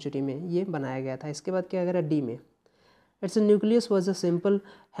century में ये बनाया गया था। इसके बाद क्या करें? डी में, it's nucleus was a simple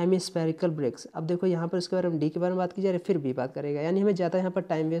hemispherical BRICS. अब देखो यहाँ पर इसके बारे में डी के बारे में बात की जा रही है, फिर भी बात करेगा, यानी हमें ज़्यादा यहाँ पर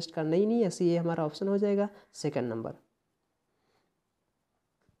टाइम वेस्ट करना ही नहीं है। सी ये हमारा ऑप्शन हो जाएगा second number.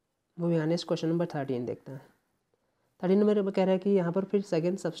 Moving on next question number 13 देखते हैं। 13 नंबर में कह रहा है कि यहाँ पर फिर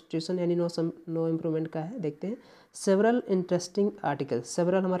सेकंड सब्स्टिट्यूशन यानी नो इम्प्रूवमेंट का है। देखते हैं। Several interesting articles.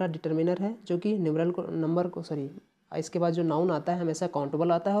 सेवरल हमारा डिटर्मिनर है जो कि न्यूमरल को नंबर को इसके बाद जो नाउन आता है हमेशा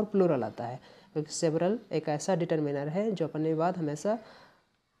काउंटेबल आता है और प्लूरल आता है, क्योंकि सेवरल एक ऐसा डिटर्मिनर है जो अपने बाद हमेशा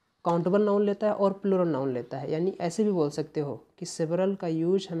काउंटेबल नाउन लेता है और प्लूरल नाउन लेता है। यानी ऐसे भी बोल सकते हो कि सेवरल का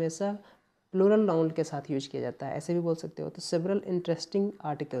यूज हमेशा प्लूरल नाउन के साथ यूज किया जाता है, ऐसे भी बोल सकते हो। तो several interesting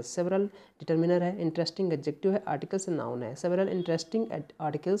articles, several determiner है, इंटरेस्टिंग एडजेक्टिव है, आर्टिकल्स नाउन है। सेवरल इंटरेस्टिंग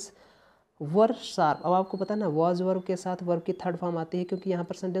आर्टिकल्स वर शार्प। अब आपको पता है ना, वॉज वर्ब के साथ वर्ब की थर्ड फॉर्म आती है, क्योंकि यहाँ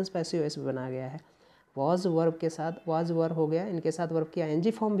पर सेंटेंस पैसिव वॉइस में बनाया गया है। वॉज वर्ब के साथ वॉज वर्ब हो गया, इनके साथ वर्ब की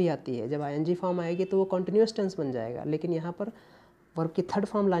आईएनजी फॉर्म भी आती है। जब आईएनजी फॉर्म आएगी तो वो कंटिन्यूअस टेंस बन जाएगा, लेकिन यहाँ पर वर्ब की थर्ड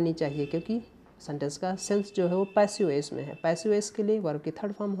फॉर्म लानी चाहिए, क्योंकि सेंटेंस का सेंस जो है वो पैसिव वॉइस में है। पैसिव वॉइस के लिए वर्ब की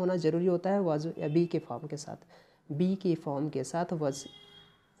थर्ड फॉर्म होना जरूरी होता है, वॉज या बी के फॉर्म के साथ। बी की फॉर्म के साथ वॉज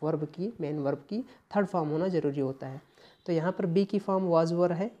वर्ब की मेन वर्ब की थर्ड फॉर्म होना जरूरी होता है। तो यहाँ पर बी की फॉर्म वॉज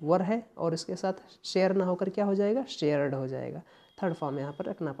वर है और इसके साथ शेयर ना होकर क्या हो जाएगा? शेयर्ड हो जाएगा। थर्ड फॉर्म यहाँ पर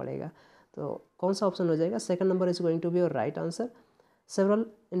रखना पड़ेगा। तो कौन सा ऑप्शन हो जाएगा? Second number is going to be your right answer. Several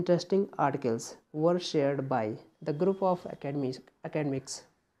interesting articles were shared by the group of academics।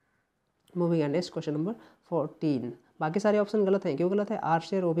 Moving on next question number 14। बाकी सारे ऑप्शन गलत हैं। क्यों गलत है? आर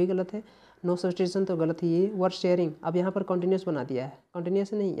शेयर वो भी गलत है, नो सब्स्टिट्यूशन तो गलत ही है, वर्ड शेयरिंग अब यहाँ पर कॉन्टिन्यूस बना दिया है।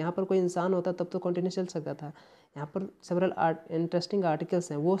 कॉन्टिन्यूस नहीं, यहाँ पर कोई इंसान होता तब तो कॉन्टिन्यूस चल सकता था। यहाँ पर सेवरल इंटरेस्टिंग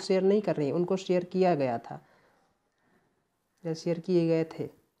आर्टिकल्स हैं, वो शेयर नहीं कर रही हैं, उनको शेयर किया गया था या शेयर किए गए थे।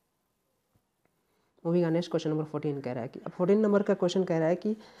 Moving on next question number 14 कह रहा है कि अब 14 नंबर का क्वेश्चन कह रहा है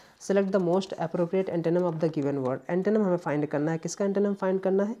कि select the most appropriate antonym of the given word. Antonym हमें फाइंड करना है। किसका एंटोनिम फाइंड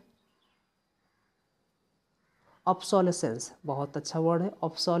करना है? ऑब्सोलेसेंस। बहुत अच्छा वर्ड है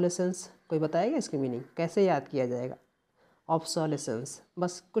ऑब्सोलेसेंस। कोई बताएगा इसकी मीनिंग कैसे याद किया जाएगा? ऑब्सोलेसेंस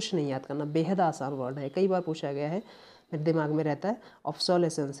बस कुछ नहीं याद करना, बेहद आसान वर्ड है, कई बार पूछा गया है, मेरे दिमाग में रहता है।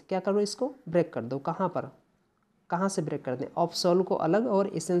 ऑब्सोलेसेंस क्या करो? इसको ब्रेक कर दो। कहाँ पर? कहाँ से ब्रेक कर दें? ऑब्सोल को अलग और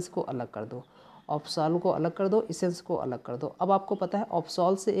इसेंस को अलग कर दो। ऑब्सोल को अलग कर दो, इसेंस को अलग कर दो। अब आपको पता है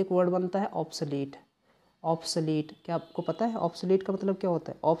ऑब्सोल से एक वर्ड बनता है ऑब्सोलीट। ऑब्सोलीट क्या आपको पता है? ऑब्सोलीट का मतलब क्या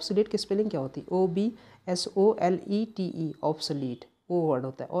होता है? ऑब्सोलीट की स्पेलिंग क्या होती है? OBSOLETE। ऑब्सोलीट वो वर्ड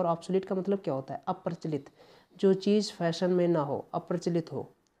होता है। और ऑब्सोलीट का मतलब क्या होता है? अप्रचलित। जो चीज़ फैशन में ना हो, अप्रचलित हो,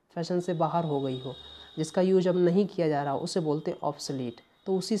 फैशन से बाहर हो गई हो, जिसका यूज अब नहीं किया जा रहा हो, उसे बोलते हैं ऑब्सोलीट।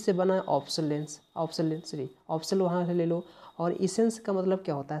 तो उसी से बना है ऑब्सोलेंस। ऑब्सोल वहाँ से ले लो। और इसेंस का मतलब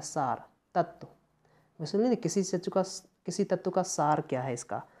क्या होता है, सार, तत्व। वैसे नहीं, किसी तत्व का सार क्या है,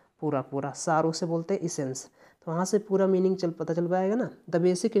 इसका पूरा पूरा सार उसे बोलते हैं इसेंस। तो वहाँ से पूरा मीनिंग पता चल पाएगा ना। The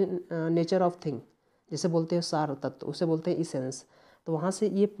basic nature of thing जिसे बोलते हैं सार तत्व, उसे बोलते हैं इसेंस। तो वहाँ से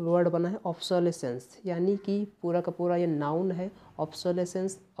ये वर्ड बना है ऑब्सोलेसेंस, यानी कि पूरा का पूरा ये नाउन है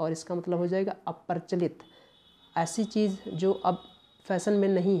ऑब्सोलेसेंस, और इसका मतलब हो जाएगा अप्रचलित, ऐसी चीज़ जो अब फैशन में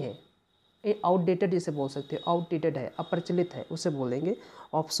नहीं है, ये आउटडेटेड जिसे बोल सकते हो, आउटडेटेड है, अप्रचलित है, उसे बोलेंगे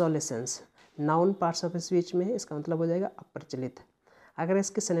obsolescence. Noun parts of speech में है, इसका मतलब हो जाएगा अप्रचलित। अगर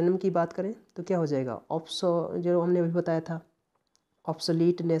इसके सिनोनिम की बात करें तो क्या हो जाएगा, जो हमने अभी बताया था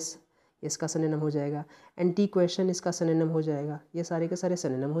ऑब्सोलीटनेस, इसका सिनोनिम हो जाएगा। एंटीक्वेशन इसका सिनोनिम हो जाएगा। ये सारे के सारे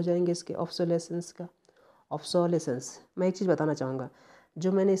सिनोनिम हो जाएंगे इसके ऑब्सोलेसेंस का। ऑब्सोलेसेंस, मैं एक चीज़ बताना चाहूँगा,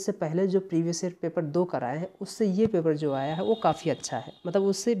 जो मैंने इससे पहले जो प्रीवियस ईयर पेपर 2 कराए हैं, उससे ये पेपर जो आया है वो काफ़ी अच्छा है, मतलब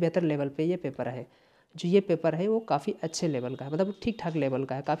उससे बेहतर लेवल पे ये पेपर है। जो ये पेपर है वो काफ़ी अच्छे लेवल का है, मतलब ठीक ठाक लेवल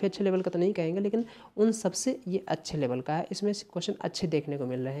का है, काफ़ी अच्छे लेवल का तो नहीं कहेंगे, लेकिन उन सबसे ये अच्छे लेवल का है। इसमें क्वेश्चन अच्छे देखने को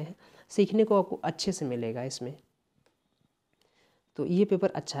मिल रहे हैं, सीखने को आपको अच्छे से मिलेगा इसमें। तो ये पेपर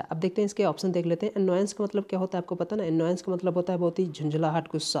अच्छा है। अब देखते हैं इसके ऑप्शन देख लेते हैं। एनोयंस का मतलब क्या होता है आपको पता ना। एनोयंस का मतलब होता है बहुत ही झुंझलाहट,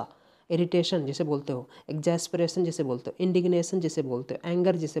 गुस्सा, इरिटेशन जिसे बोलते हो, एग्जैस्परेशन जिसे बोलते हो, इंडिग्नेशन जिसे बोलते हो,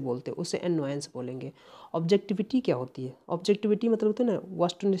 एंगर जिसे बोलते हो, उसे एनोयंस बोलेंगे। ऑब्जेक्टिविटी क्या होती है, ऑब्जेक्टिविटी मतलब होता है ना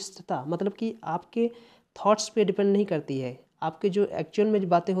वस्तुनिष्ठता, मतलब कि आपके थॉट्स पे डिपेंड नहीं करती है, आपके जो एक्चुअल में जो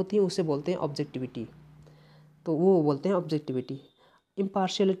बातें होती हैं उसे बोलते हैं ऑब्जेक्टिविटी, तो वो बोलते हैं ऑब्जेक्टिविटी।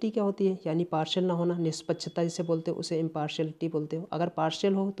 इम्पार्शियलिटी क्या होती है, यानी पार्शियल ना होना, निष्पक्षता जिसे बोलते हो उसे इम्पार्शियलिटी बोलते हो। अगर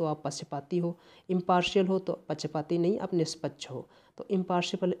पार्शियल हो तो आप पक्षपाती हो, इम्पार्शियल हो तो पक्षपाती नहीं, आप निष्पक्ष हो। तो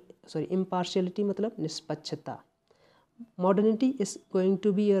इम्पार्शियलिटी मतलब निष्पक्षता। Modernity is going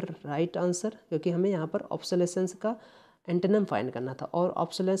to be a right answer, क्योंकि हमें यहाँ पर ऑब्सोलेसेंस का एंटोनिम फाइंड करना था, और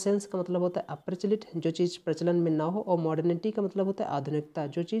ऑब्सोलेसेंस का मतलब होता है अप्रचलित, जो चीज़ प्रचलन में ना हो, और मॉडर्निटी का मतलब होता है आधुनिकता,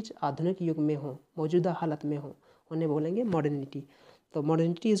 जो चीज़ आधुनिक युग में हो, मौजूदा हालत में हो, उन्हें बोलेंगे मॉडर्निटी। तो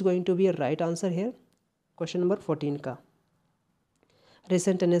modernity is going to be a right answer here. Question number 14 का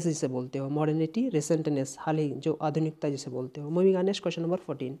रिसेंटनेस जिसे बोलते हो, मॉडर्निटी, रिसेंटनेस, हाल ही, जो आधुनिकता जिसे बोलते हो। Moving on next question number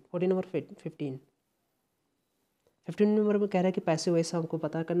 14 number 15 number में कह रहा है कि पैसिव वॉइस हमको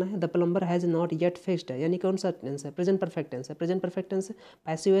पता करना है। The plumber has not yet fixed है, यानी कौन सा टेंस है, प्रेजेंट परफेक्ट टेंस है। Present perfect tense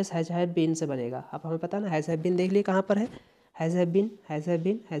passive voice has have been से बनेगा। अब हमें पता ना, हैज़ हैव बीन देख लिए कहाँ पर है, has have been, has have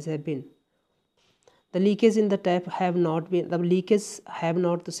been, has have been. The leakage in the tap have not been, the leakage have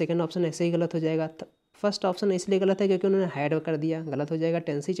not, तो सेकंड ऑप्शन ऐसे ही गलत हो जाएगा। फर्स्ट ऑप्शन इसलिए गलत है क्योंकि उन्होंने हैड कर दिया, गलत हो जाएगा,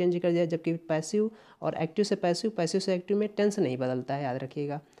 टेंस ही चेंज कर दिया। जबकि पैसिव और एक्टिव से पैसिव, पैसिव से एक्टिव में टेंस नहीं बदलता है, याद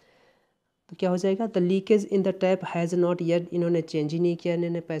रखिएगा। तो क्या हो जाएगा, the leakage in the tap has not yet, इन्होंने चेंज ही नहीं किया,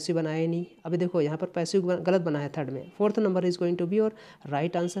 इन्होंने पैसिव बनाया ही नहीं। अभी देखो यहाँ पर पैसिव गलत बना है थर्ड में। Fourth number is going to be और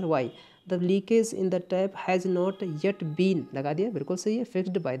right answer Y. The leakage in the tap has not yet been, लगा दिया, बिल्कुल सही है,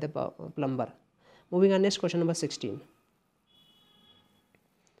 fixed by the plumber. Moving on next question number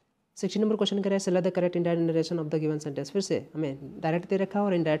 16 number question करें, select the correct indirect narration of the given sentence. फिर से हमें direct दे रखा है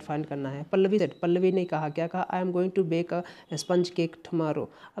और इनडायरेक्ट फाइंड करना है। पल्लवी सेट, पल्लवी ने कहा, क्या कहा, I am going to bake a sponge cake tomorrow.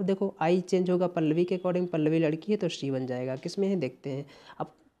 अब देखो आई चेंज होगा पल्लवी के अकॉर्डिंग, पल्लवी लड़की है तो शी बन जाएगा। किस में है देखते हैं।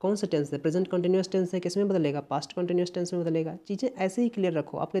 अब कौन सा टेंस है, प्रेजेंट कंटिन्यूस टेंस है, किस में बदलेगा, पास्ट कंटिन्यूस टेंस में बदलेगा। चीज़ें ऐसे ही क्लियर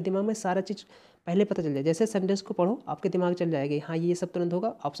रखो, आपके दिमाग में सारा चीज़ पहले पता चल जाए। जैसे सेंटेंस को पढ़ो आपके दिमाग चल जाएगी, हाँ ये सब तुरंत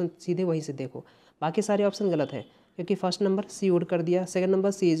होगा, ऑप्शन सीधे वहीं से देखो। बाकी सारे ऑप्शन गलत है, क्योंकि फर्स्ट नंबर सी वुड कर दिया, second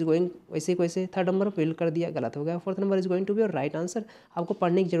number C is going वैसे को वैसे, थर्ड नंबर विल कर दिया, गलत हो गया, fourth number is going to be और राइट आंसर। आपको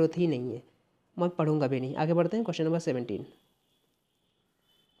पढ़ने की जरूरत ही नहीं है, मैं पढ़ूंगा भी नहीं। आगे बढ़ते हैं, question number 17,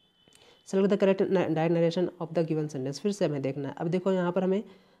 select the correct direct narration of the given sentence. फिर से हमें देखना है। अब देखो यहाँ पर हमें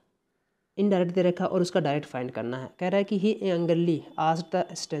इनडायरेक्ट दे रखा और उसका डायरेक्ट फाइंड करना है। कह रहा है कि ही एंग्रली आस्क्ड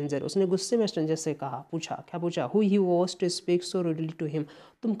द स्ट्रेंजर, उसने गुस्से में स्ट्रेंजर से कहा, पूछा, क्या पूछा, who he was to speak so rudely to him,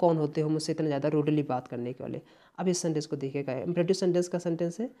 तुम कौन होते हो मुझसे इतना ज़्यादा रूडली बात करने के वाले। अब इस सेंटेंस को देखिएगा, इंपरेटिव सेंटेंस का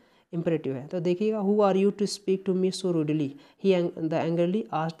सेंटेंस है, इंपरेटिव है, तो देखिएगा, who are you to speak to me so rudely, he the angrily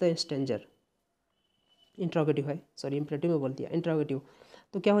asked the stranger. Interrogative है, सॉरी इंपरेटिव में बोल दिया, इंट्रोगेटिव।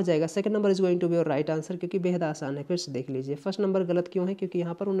 तो क्या हो जाएगा, second number is going to be और राइट आंसर, क्योंकि बेहद आसान है। फिर से देख लीजिए, फर्स्ट नंबर गलत क्यों है, क्योंकि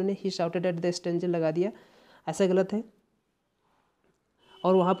यहाँ पर उन्होंने ही शाउटेड एट द स्ट्रेंजर लगा दिया, ऐसा गलत है।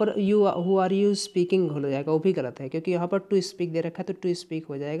 और वहाँ पर you who are you speaking हो जाएगा, वो भी गलत है, क्योंकि यहाँ पर टू स्पीक दे रखा है तो टू स्पीक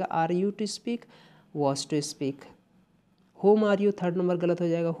हो जाएगा। Are you to speak, was to speak. Home are you third number गलत हो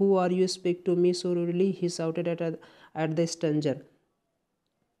जाएगा, who are you speak to me so rudely he shouted at the stranger.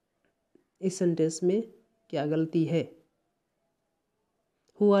 इस सेंटेंस में क्या गलती है,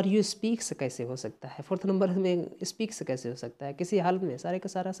 हु आर यू स्पीक से कैसे हो सकता है, फोर्थ नंबर में स्पीक से कैसे हो सकता है, किसी हालत में, सारे का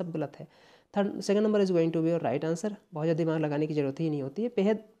सारा सब गलत है। Second number is going to be और राइट आंसर। बहुत ज़्यादा दिमाग लगाने की जरूरत ही नहीं होती है,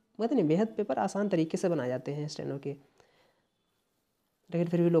 बेहद मतलब नहीं, बेहद पेपर आसान तरीके से बनाए जाते हैं स्टेनो के। लेकिन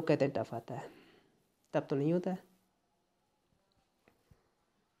फिर भी लोग कहते हैं टफ आता है, टफ तो नहीं होता है।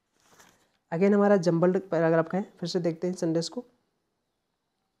 अगेन हमारा जम्बल्ड पैराग्राफ का है, फिर से देखते हैं सेंटेंस को।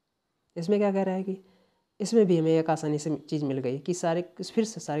 इसमें क्या कह रहा है कि इसमें भी हमें एक आसानी से चीज़ मिल गई कि फिर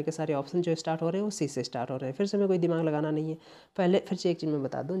से सारे के सारे ऑप्शन जो स्टार्ट हो रहे हैं वो सी से स्टार्ट हो रहे हैं। फिर से हमें कोई दिमाग लगाना नहीं है। पहले फिर से एक चीज़ मैं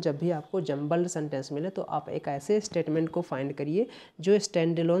बता दूं, जब भी आपको जम्बल्ड सेंटेंस मिले तो आप एक ऐसे स्टेटमेंट को फाइंड करिए जो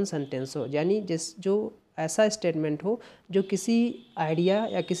स्टैंड अलोन सेंटेंस हो, यानी जो ऐसा स्टेटमेंट हो जो किसी आइडिया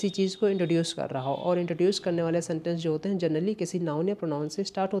या किसी चीज़ को इंट्रोड्यूस कर रहा हो। और इंट्रोड्यूस करने वाले सेंटेंस जो होते हैं जनरली किसी नाउन या प्रोनाउन से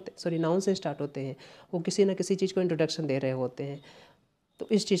स्टार्ट होते नाउन से स्टार्ट होते हैं। वो किसी न किसी चीज़ को इंट्रोडक्शन दे रहे होते हैं, तो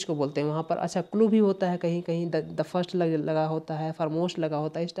इस चीज़ को बोलते हैं वहाँ पर। अच्छा, क्लू भी होता है, कहीं कहीं द फर्स्ट लगा होता है, फॉरमोस्ट लगा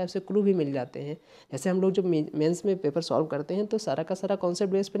होता है, इस टाइप से क्लू भी मिल जाते हैं। जैसे हम लोग जब मेंस में पेपर सॉल्व करते हैं तो सारा का सारा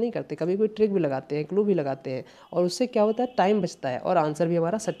कॉन्सेप्ट बेस पे नहीं करते, कभी कोई ट्रिक भी लगाते हैं, क्लू भी लगाते हैं, और उससे क्या होता है, टाइम बचता है और आंसर भी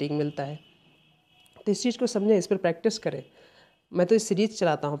हमारा सटीक मिलता है। तो इस चीज़ को समझें, इस पर प्रैक्टिस करें। मैं तो इस सीरीज़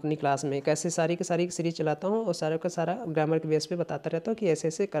चलाता हूँ अपनी क्लास में, कैसे सारी की सारी सीरीज़ चलाता हूँ और सारा का सारा ग्रामर के बेस पे बताता रहता हूँ कि ऐसे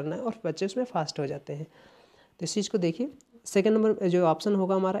ऐसे करना है, और बच्चे उसमें फास्ट हो जाते हैं। तो इस चीज़ को देखिए। सेकंड नंबर जो ऑप्शन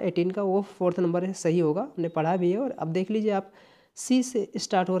होगा हमारा 18 का, वो 4th नंबर है, सही होगा, हमने पढ़ा भी है। और अब देख लीजिए आप, सी से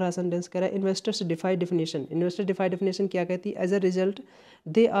स्टार्ट हो रहा है सेंटेंस, कह रहा है investors DeFi definition. Investor DeFi definition क्या कहती है, as a result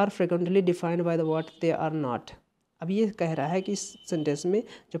they are frequently defined by the what they are not. अब ये कह रहा है कि इस सेंटेंस में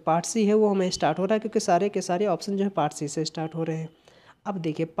जो पार्ट सी है वो हमें स्टार्ट हो रहा है, क्योंकि सारे के सारे ऑप्शन जो है पार्ट सी से स्टार्ट हो रहे हैं। अब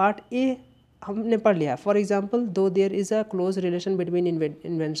देखिए पार्ट ए हमने पढ़ लिया, फॉर एग्जाम्पल दो there is a close relation between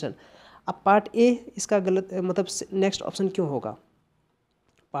invention. अब पार्ट ए इसका गलत मतलब नेक्स्ट ऑप्शन क्यों होगा,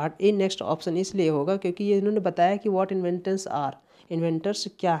 पार्ट ए नेक्स्ट ऑप्शन इसलिए होगा क्योंकि ये इन्होंने बताया कि व्हाट इन्वेंटर्स आर, इन्वेंटर्स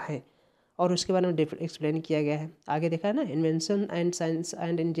क्या है, और उसके बारे में एक्सप्लेन किया गया है। आगे देखा है ना, invention and science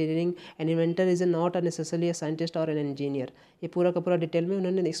and engineering, N inventor is not a necessarily a scientist और एन इंजीनियर। ये पूरा का पूरा डिटेल में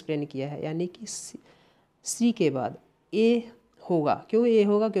उन्होंने एक्सप्लेन किया है। यानी कि सी के बाद ए होगा। क्यों ए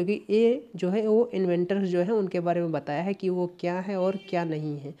होगा, क्योंकि ए जो है वो इन्वेंटर्स जो है उनके बारे में बताया है कि वो क्या है और क्या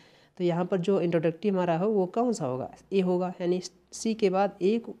नहीं है। तो यहाँ पर जो इंट्रोडक्टिव हमारा हो वो कौन सा होगा, ए होगा। यानी सी के बाद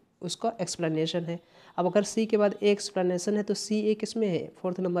एक उसका एक्सप्लेनेशन है। अब अगर सी के बाद ए एक्सप्लेनेशन है तो सी ए किस में है,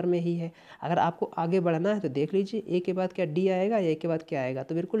 4th नंबर में ही है। अगर आपको आगे बढ़ना है तो देख लीजिए ए के बाद क्या डी आएगा या ए के बाद क्या आएगा,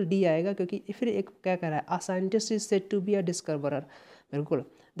 तो बिल्कुल डी आएगा, क्योंकि फिर एक क्या कह रहा है, a scientist is said to be a discoverer. बिल्कुल,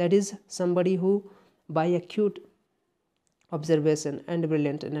 that is somebody who bye acute observation and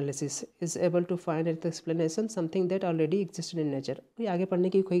brilliant analysis is able to find its explanation something that already existed in nature। ये आगे पढ़ने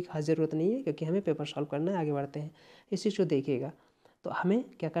की कोई खास ज़रूरत नहीं है, क्योंकि हमें पेपर सॉल्व करना है। आगे बढ़ते हैं, इस चीज़ को देखिएगा। तो हमें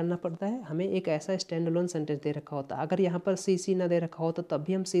क्या करना पड़ता है, हमें एक ऐसा स्टैंड अलोन सेंटेंस दे रखा होता है। अगर यहाँ पर सी ना दे रखा हो तो तब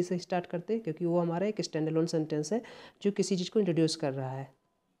भी हम सी से स्टार्ट करते हैं, क्योंकि वो हमारा एक स्टैंड अलोन सेंटेंस है जो किसी चीज़ को इंट्रोड्यूस कर रहा है,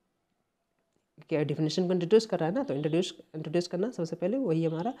 क्या डेफिनेशन को इंट्रोड्यूस कर रहा है ना। तो इंट्रोड्यूस करना सबसे पहले वही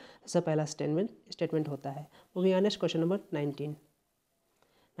हमारा सबसे पहला स्टेटमेंट होता है। Moving on next question number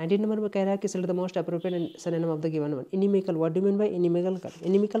 19 number में कह रहा है कि select the most appropriate synonym of the given one. Inimical, what do mean by inimical?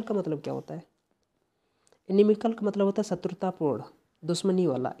 Inimical का मतलब क्या होता है? इनिमिकल का मतलब होता है शत्रुतापूर्ण, दुश्मनी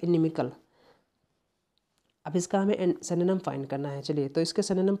वाला, इनिमिकल। अब इसका हमें सिनोनिम फाइंड करना है। चलिए, तो इसके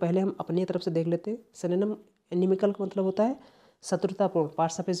सिनोनिम पहले हम अपनी तरफ से देख लेते हैं। सिनोनिम इनिमिकल का मतलब होता है शत्रुतापूर्ण।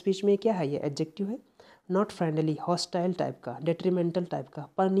 पार्ट्स ऑफ स्पीच में क्या है, ये एडजेक्टिव है। नॉट फ्रेंडली, हॉस्टाइल टाइप का, डेट्रीमेंटल टाइप का,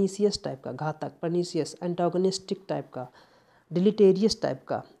 परनीसियस टाइप का, घातक, परनीसियस, एंटागोनिस्टिक टाइप का, डिलीटेरियस टाइप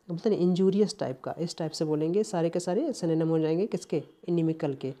का, बोलते हैं इंजूरियस टाइप का, इस टाइप से बोलेंगे। सारे के सारे सिनोनिम हो जाएंगे किसके,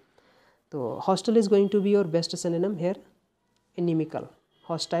 इनिमिकल के। तो hostile is going to be your best synonym hair, inimical.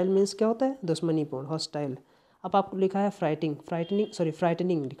 Hostile means क्या होता है, दुश्मनीपूर्ण, हॉस्टाइल। अब आपको लिखा है फ्राइटनिंग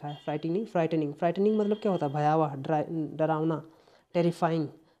लिखा है, फ्राइटनिंग मतलब क्या होता है, भयावह, डरावना, टेरिफाइंग,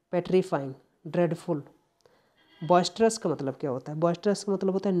 पेट्रीफाइंग, ड्रेडफुल। बॉइस्टरस का मतलब क्या होता है, बॉइस्टरस का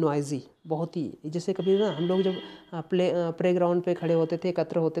मतलब होता है नॉइजी, बहुत ही। जैसे कभी ना हम लोग जब प्ले ग्राउंड पे खड़े होते थे,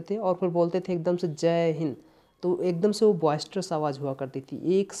 एकत्र होते थे और फिर बोलते थे एकदम से जय हिंद, तो एकदम से वो बॉइस्टरस आवाज़ हुआ करती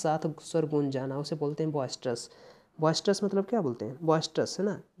थी, एक साथ स्वर गूंज जाना, उसे बोलते हैं बॉइस्टरस। बॉइस्टरस मतलब क्या बोलते हैं, बॉइस्टरस, है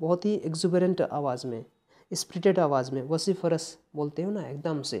ना, बहुत ही एक्जुबरेंट आवाज़ में, स्प्रिटेड आवाज़ में, वसीफरस बोलते हो ना,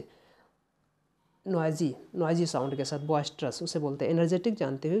 एकदम से नॉइजी साउंड के साथ, बॉइस्टरस उसे बोलते हैं। एनर्जेटिक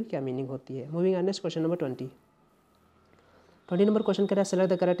जानते हुए क्या मीनिंग होती है। Moving on next question number 20 number question कह रहा है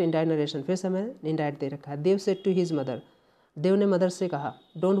select the correct indirect narration. फिर से हमें इंडायरेक्ट दे रखा है। देव सेड टू हिज मदर, देव ने मदर से कहा,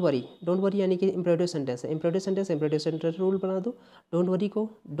 डोंट वरी यानी कि इम्परेटिव सेंटेंस है। इम्परेटिव सेंटेंस रूल बना दो। डोंट वरी को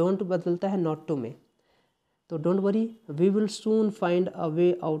डोंट बदलता है नॉट टू में, तो don't worry, we will soon find a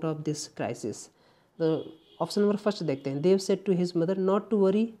way out of this crisis. तो ऑप्शन नंबर फर्स्ट देखते हैं। देव said to his mother not to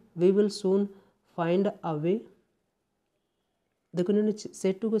worry, we will soon find a वे। देखो इन्होंने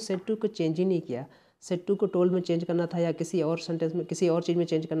सेड टू को change ही नहीं किया, सेड टू को told में चेंज करना था या किसी और सेंटेंस में किसी और चीज़ में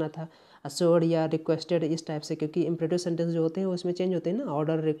चेंज करना था, अश्योर्ड या रिक्वेस्टेड इस टाइप से, क्योंकि इम्परेटिव सेंटेंस जो होते हैं उसमें चेंज होते हैं ना,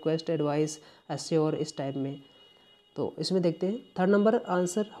 ऑर्डर, रिक्वेस्ट, एडवाइस, अश्योर इस टाइप में। तो इसमें देखते हैं थर्ड नंबर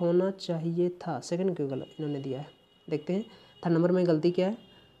आंसर होना चाहिए था, सेकंड क्यों गलत इन्होंने दिया है, देखते हैं थर्ड नंबर में गलती क्या है।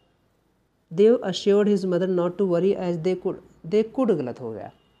 देव assured his mother not to worry as they could गलत हो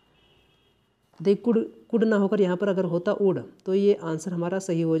गया। दे कुड ना होकर यहाँ पर अगर होता वुड तो ये आंसर हमारा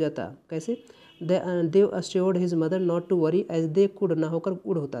सही हो जाता। कैसे, देव assured his mother not to worry as they could ना होकर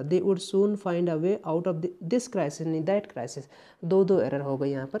वुड होता, they would soon find a way out of this crisis नहीं दैट क्राइसिस। दो एरर हो गई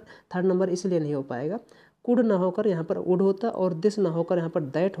यहाँ पर, थर्ड नंबर इसलिए नहीं हो पाएगा। कुड ना होकर यहाँ पर वुड होता और दिस ना होकर यहाँ पर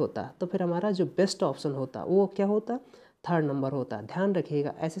दैट होता, तो फिर हमारा जो बेस्ट ऑप्शन होता वो क्या होता, थर्ड नंबर होता। ध्यान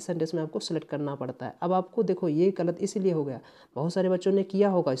रखिएगा ऐसे सेंटेंस में आपको सेलेक्ट करना पड़ता है। अब आपको देखो ये गलत इसीलिए हो गया, बहुत सारे बच्चों ने किया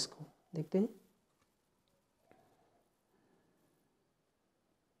होगा इसको, देखते हैं।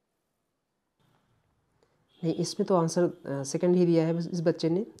 नहीं, इसमें तो आंसर सेकंड ही दिया है इस बच्चे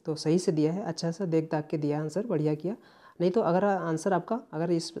ने, तो सही से दिया है, अच्छा सा देख दाख के दिया आंसर, बढ़िया किया। नहीं तो अगर आंसर आपका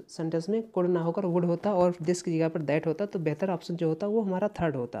अगर इस सेंटेंस में कुड ना होकर वुड होता और दिस की जगह पर दैट होता तो बेहतर ऑप्शन जो होता वो हमारा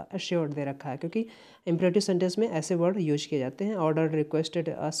थर्ड होता, अश्योर्ड दे रखा है, क्योंकि इम्परेटिव सेंटेंस में ऐसे वर्ड यूज किए जाते हैं, ऑर्डर, रिक्वेस्टेड,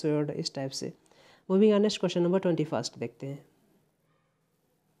 अश्योर्ड इस टाइप से। Moving on next question number 21 देखते हैं।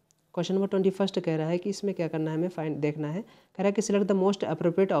 क्वेश्चन नंबर 21 कह रहा है कि इसमें क्या करना है, हमें फाइंड देखना है। कह रहा है कि select the most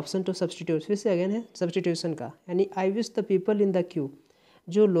appropriate option to substitute, फिर से अगेन है सब्सटीट्यूशन का, यानी I wish the people in the Q,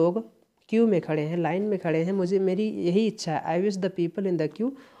 जो लोग क्यू में खड़े हैं, लाइन में खड़े हैं, मुझे मेरी यही इच्छा है, I wish the people in the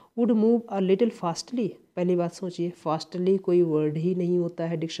Q would move a little fastly. पहली बात सोचिए, फास्टली कोई वर्ड ही नहीं होता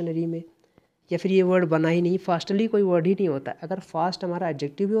है डिक्शनरी में, या फिर ये वर्ड बना ही नहीं, फास्टली कोई वर्ड ही नहीं होता है। अगर फास्ट हमारा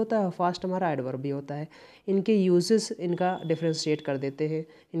एडजेक्टिव भी होता है और फास्ट हमारा एडवर्ब भी होता है, इनके यूजेस इनका डिफ्रेंशिएट कर देते हैं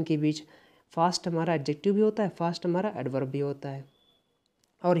इनके बीच। फास्ट हमारा एडजेक्टिव भी होता है, फास्ट हमारा एडवर्ब भी होता है।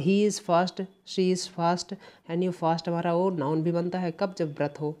 और he is fast, she is fast, यानी फास्ट हमारा वो नाउन भी बनता है कब, जब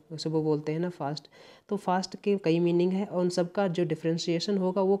ब्रेथ हो, उसे वो बोलते हैं ना फास्ट। तो फास्ट के कई मीनिंग है और उन सब का जो डिफ्रेंशिएशन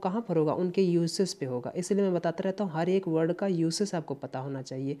होगा वो कहाँ पर होगा, उनके यूसेस पे होगा। इसलिए मैं बताता रहता हूँ हर एक वर्ड का यूसेस आपको पता होना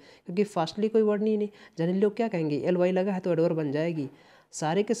चाहिए, क्योंकि फास्टली कोई वर्ड नहीं जनरली लोग क्या कहेंगे, एल वाई लगा है तो एडवर्ब बन जाएगी।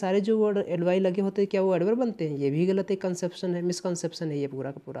 सारे के सारे जो वर्ड एल वाई लगे होते हैं क्या वो एडवर्ब बनते हैं, ये भी गलत एक कंसेप्शन है, मिसकंसेप्शन है, ये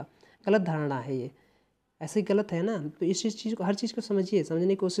पूरा का पूरा गलत धारणा है, ये ऐसे ही गलत है ना। तो इस चीज़ को, हर चीज़ को समझिए, समझने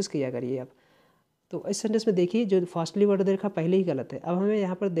की कोशिश किया करिए आप। तो इस सेंटेंस में देखिए जो फास्टली वर्ड देखा पहले ही गलत है। अब हमें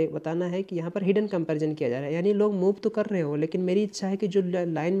यहाँ पर बताना है कि यहाँ पर हिडन कंपैरिजन किया जा रहा है, यानी लोग मूव तो कर रहे हो लेकिन मेरी इच्छा है कि जो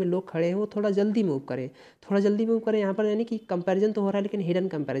लाइन में लोग खड़े हैं वो थोड़ा जल्दी मूव करें, थोड़ा जल्दी मूव करें। यहाँ पर यानी कि कंपैरिजन तो हो रहा है लेकिन हिडन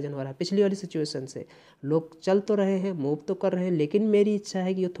कंपैरिजन हो रहा है पिछली वाली सिचुएशन से। लोग चल तो रहे हैं, मूव तो कर रहे हैं, लेकिन मेरी इच्छा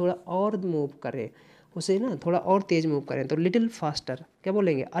है कि वो थोड़ा और मूव करें, उसे ना थोड़ा और तेज़ मूव करें। तो लिटिल फास्टर क्या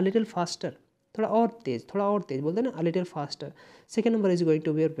बोलेंगे, अ लिटिल फास्टर, थोड़ा और तेज़ बोलते हैं ना, a little faster. Second number is going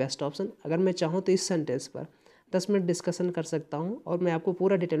to be your best option. अगर मैं चाहूँ तो इस सेंटेंस पर 10 मिनट डिस्कशन कर सकता हूँ और मैं आपको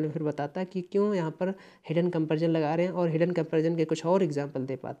पूरा डिटेल में फिर बताता कि क्यों यहाँ पर हिडन कंपैरिजन लगा रहे हैं और हिडन कंपैरिजन के कुछ और एग्जाम्पल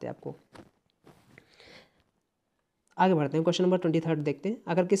दे पाते हैं आपको। आगे बढ़ते हैं, क्वेश्चन नंबर 23 देखते हैं।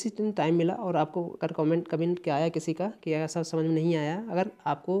 अगर किसी दिन टाइम मिला और आपको अगर कमेंट क्या आया किसी का कि ऐसा समझ में नहीं आया, अगर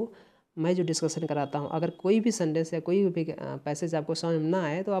आपको मैं जो डिस्कशन कराता हूँ अगर कोई भी सेंटेंस या कोई भी पैसेज आपको समझ में ना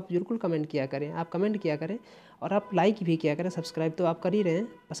आए तो आप बिल्कुल कमेंट किया करें, आप कमेंट किया करें और आप लाइक भी किया करें। सब्सक्राइब तो आप कर ही रहे हैं,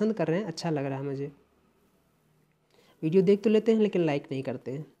 पसंद कर रहे हैं, अच्छा लग रहा है मुझे। वीडियो देख तो लेते हैं लेकिन लाइक नहीं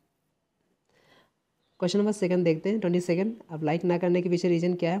करते हैं। क्वेश्चन नंबर सेकंड देखते हैं, 22। अब लाइक ना करने के पीछे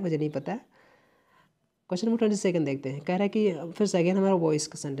रीज़न क्या है मुझे नहीं पता। क्वेश्चन नंबर 22 देखते हैं। कह रहा है कि फिर सेकंड हमारा वॉइस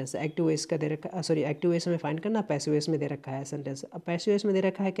का सेंटेंस है, एक्टिव वॉइस का दे रखा है, सॉरी एक्टिव वॉइस में फाइंड करना, पैसिव वॉइस में दे रखा है सेंटेंस। अब पैसिव वॉइस में दे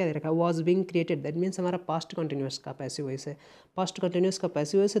रखा है, क्या दे रखा है, was being created, that means हमारा पास्ट कंटिन्यूस का पैसिव वॉइस है। पास्ट कंटिन्यूस का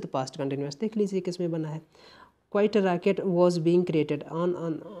पैसिव वॉइस है तो पास्ट कंटिन्यूस देख लीजिए किस में बना है। Quite a racket was being created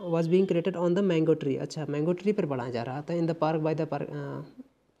on the mango tree. अच्छा, मैंगो ट्री पर बनाया जा रहा था in the park by the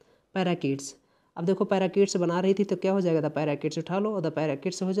पैराकिड्स। अब देखो पैराकिड्स बना रही थी तो क्या हो जाएगा, द पैराकिड्स उठा लो और द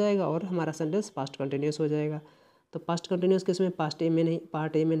पैराकिड्स हो जाएगा और हमारा सेंटेंस पास्ट कंटिन्यूस हो जाएगा। तो पास्ट कंटिन्यूस किस में, पास्ट ए में नहीं,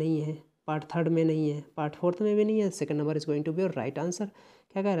 पार्ट ए में नहीं है, पार्ट थर्ड में नहीं है, पार्ट फोर्थ में भी नहीं है। Second number is going to be your right answer.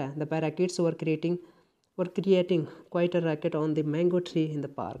 क्या कह रहा है, the पैराकिड्स were creating quite a racket on the mango tree in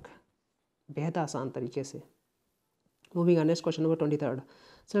the park. बेहद आसान तरीके से। Moving on next question number 23।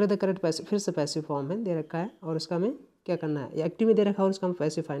 Select the correct passive, फिर से पैसिव फॉर्म है दे रखा है और इसका हमें क्या करना है, एक्टिव में दे रखा है और इसका हमें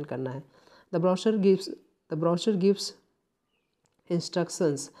पैसिव फाइंड करना है। The brochure gives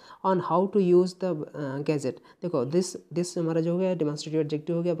instructions on how to use the gadget. देखो दिस हमारा जो हो गया डेमोन्स्ट्रेटिव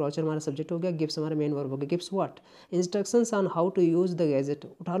एडजेक्टिव हो गया, ब्रोचर हमारा सब्जेक्ट हो गया, गिव्स हमारा मेन वर्ब हो गया। Gives what, instructions on how to use the gadget.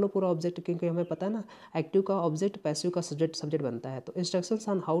 उठा लो पूरा ऑब्जेक्ट, क्योंकि हमें पता है ना एक्टिव का ऑब्जेक्ट पैसिव का सब्जेक्ट बनता है। तो instructions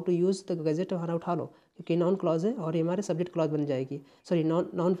on how to use the gadget हमारा उठा लो, क्योंकि नाउन क्लॉज है और ये हमारे सब्जेक्ट क्लॉज बन जाएगी, सॉरी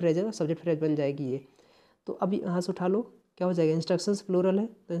नाउन फ्रेज है और सब्जेक्ट फ्रेज बन जाएगी ये। तो अब यहाँ से उठा लो, क्या हो जाएगा, इंस्ट्रक्शंस प्लूरल है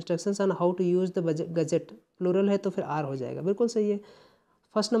तो instructions on how to use the gazette plural है तो फिर आर हो जाएगा, बिल्कुल सही है।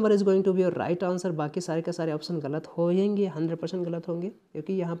 First number is going to be your right answer. बाकी सारे के सारे ऑप्शन गलत होंगे, 100% गलत होंगे,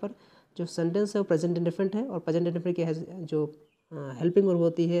 क्योंकि यहाँ पर जो सेंटेंस है वो प्रेजेंट इंडेफिनिट है और प्रेजेंट इंडेफिनिट की जो हेल्पिंग वर्ब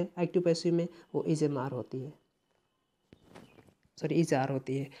होती है एक्टिव पैसिव में वो इज एम आर होती है, सॉरी इज आर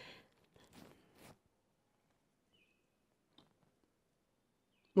होती है।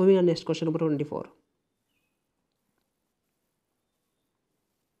 Moving on next question number 24।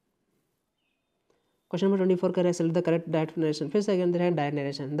 Question number 24 कह रहे हैं select the correct direct narration. फिर से अगेन दे हैं direct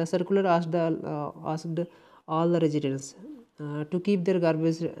narration. The circular asked all the residents to keep their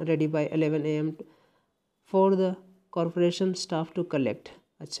garbage ready bye 11 AM for the corporation staff to collect.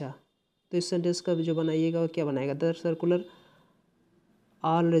 अच्छा, तो इस sentence का जो बनाइएगा वो क्या बनाएगा, the circular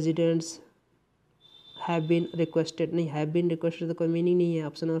all residents have been requested, नहीं हैव बीन रिक्वेस्टेड तो कोई मीनिंग नहीं है,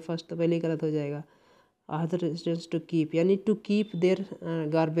 ऑप्शन नंबर फर्स्ट तो पहले ही गलत हो जाएगा। Are the residents to keep, यानी टू कीप देयर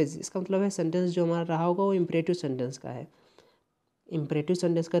गार्बेज, इसका मतलब है सेंटेंस जो हमारा रहा होगा वो इम्परेटिव सेंटेंस का है। इम्परेटिव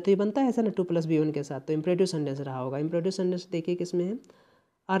सेंटेंस का तो ये बनता है ऐसा ना 2+B1 के साथ, तो इम्परेटिव सेंटेंस रहा होगा। इम्परेटिव सेंटेंस देखिए किस में है,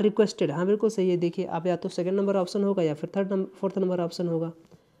 आर रिक्वेस्टेड, हाँ बिल्कुल सही है। देखिए आप या तो सेकंड नंबर ऑप्शन होगा या फिर फोर्थ नंबर ऑप्शन होगा।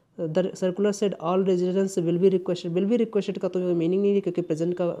 The circular said all residents will be requested, will be requested का तो मीनिंग नहीं है क्योंकि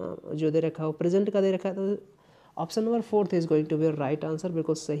प्रेजेंट का जो दे रखा है वो प्रेजेंट का दे रखा है, तो option number fourth is going to be right answer,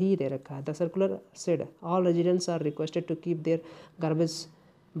 बिल्कुल सही दे रखा है। The circular said all residents are requested to keep their garbage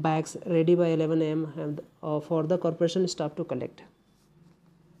bags ready bye 11 AM for the corporation staff to collect.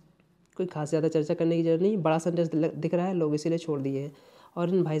 कोई खास ज़्यादा चर्चा करने की जरूरत नहीं, बड़ा सेंटेंस दिख रहा है, लोग इसीलिए छोड़ दिए हैं और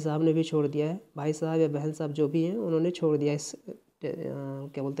इन भाई साहब ने भी छोड़ दिया है, भाई साहब या बहन साहब जो भी हैं उन्होंने छोड़ दिया इस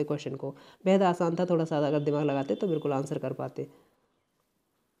क्या बोलते हैं क्वेश्चन को। बेहद आसान था, थोड़ा सा अगर दिमाग लगाते तो बिल्कुल आंसर कर पाते।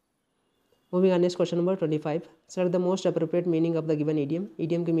 Moving on next question number 25। Select the most appropriate meaning of the given idiom.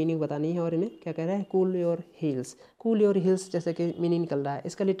 Idiom की मीनिंग बतानी है और इन्हें क्या कह रहा है, cool your heels. Cool your heels जैसे कि मीनिंग निकल रहा है,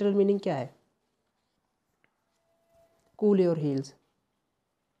 इसका लिटरल मीनिंग क्या है, cool your heels.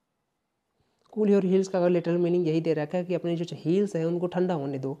 Cool your heels का अगर लिटरल मीनिंग यही दे रखा है कि अपने जो हील्स हैं उनको ठंडा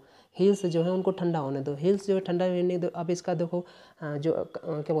होने दो, हील्स जो है उनको ठंडा होने दो, हील्स जो है ठंडा होने दो। अब इसका देखो जो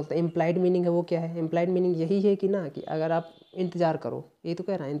क्या बोलते हैं इम्प्लाइड मीनिंग है वो क्या है, इम्प्लाइड मीनिंग यही है कि ना कि अगर आप इंतज़ार करो, ये तो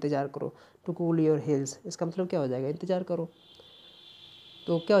कह रहा है इंतज़ार करो, टू कूल योर हील्स, इसका मतलब क्या हो जाएगा, इंतज़ार करो,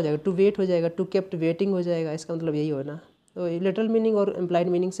 तो क्या हो जाएगा, टू वेट हो जाएगा, टू केप्ट वेटिंग हो जाएगा, इसका मतलब यही हो ना। तो लिटरल मीनिंग और इम्प्लाइड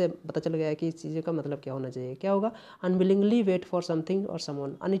मीनिंग से पता चल गया है कि इस चीज़ का मतलब क्या होना चाहिए, क्या होगा, अनविलिंगली वेट फॉर समथिंग और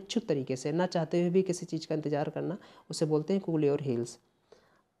समवन, अनिच्छुक तरीके से, ना चाहते हुए भी किसी चीज़ का इंतजार करना, उसे बोलते हैं cool your heels.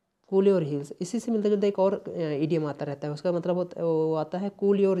 Cool your heels, इसी से मिलता जुलता एक और इडियम आता रहता है, उसका मतलब वो आता है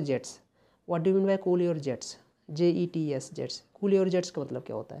cool your jets. What do mean by cool your jets, JETS jets. Cool your jets का मतलब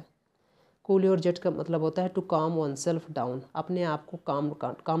क्या होता है, कूल योर जेट का मतलब होता है टू काम वन सेल्फ डाउन, अपने आप को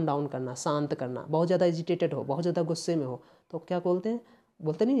काम डाउन करना, शांत करना। बहुत ज़्यादा एजिटेटेड हो, बहुत ज़्यादा गुस्से में हो तो क्या बोलते हैं,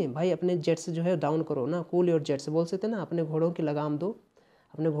 बोलते नहीं है भाई अपने जेट्स जो है डाउन करो ना, कूल योर जेट्स बोल सकते ना, अपने घोड़ों की लगाम दो,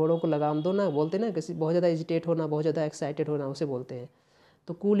 अपने घोड़ों को लगाम दो ना, बोलते ना किसी बहुत ज़्यादा एजिटेट होना, बहुत ज़्यादा एक्साइटेड होना, उसे बोलते हैं।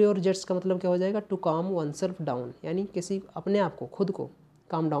 तो कूल योर जेट्स का मतलब क्या हो जाएगा, टू काम वन सेल्फ डाउन, यानी किसी अपने आप को खुद को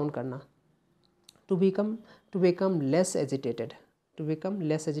काम डाउन करना। To become less agitated, to become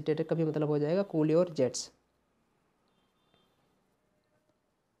less agitated का भी मतलब हो जाएगा कूल योर जेट्स।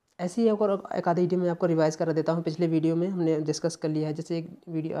 ऐसे ही एक आधी वीडियो में आपको रिवाइज करा देता हूँ, पिछले वीडियो में हमने डिस्कस कर लिया है। जैसे एक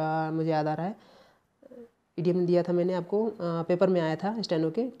वीडियो मुझे याद आ रहा है, इडियम दिया था मैंने आपको, पेपर में आया था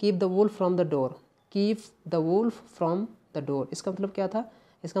स्टेनो के, keep the wolf from the door, keep the wolf from the door. इसका मतलब क्या था,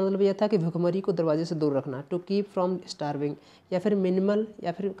 इसका मतलब यह था कि भुखमरी को दरवाजे से दूर रखना, टू कीप फ्रॉम स्टार्विंग, या फिर मिनिमल,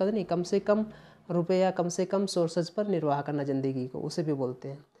 या फिर कहते नहीं कम से कम रुपया, कम से कम सोर्सेज पर निर्वाह करना ज़िंदगी को, उसे भी बोलते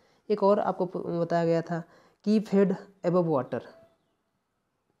हैं। एक और आपको बताया गया था, कीप हेड एबव वाटर,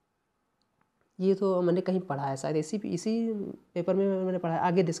 ये तो मैंने कहीं पढ़ा है शायद, इसी पेपर में मैंने पढ़ा है,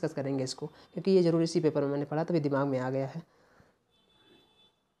 आगे डिस्कस करेंगे इसको क्योंकि ये ज़रूर इसी पेपर में मैंने पढ़ा तभी दिमाग में आ गया है।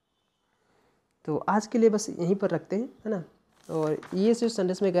 तो आज के लिए बस यहीं पर रखते हैं, है ना। और ये जो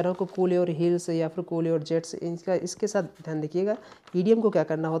सेंटेंस में कह रहा हूँ कूल योर हील्स या फिर कूल योर जेट्स, इसके साथ ध्यान रखिएगा, ईडियम को क्या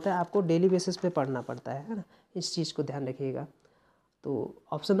करना होता है, आपको डेली बेसिस पे पढ़ना पड़ता है ना, इस चीज़ को ध्यान रखिएगा। तो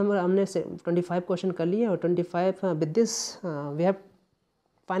ऑप्शन नंबर हमने 25 क्वेश्चन कर लिए और 25 with this we have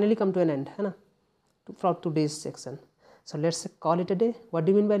finally come to N and, है ना, from today's section. So let's call it a day. What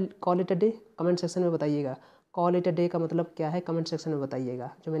do mean by call it a day, comment section में बताइएगा। Call it a day का मतलब क्या है, comment section में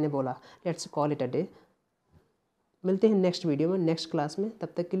बताइएगा जो मैंने बोला। Let's call it a day. मिलते हैं नेक्स्ट वीडियो में, नेक्स्ट क्लास में,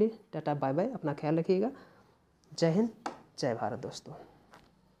 तब तक के लिए टाटा बाय बाय, अपना ख्याल रखिएगा। जय हिंद, जय भारत दोस्तों।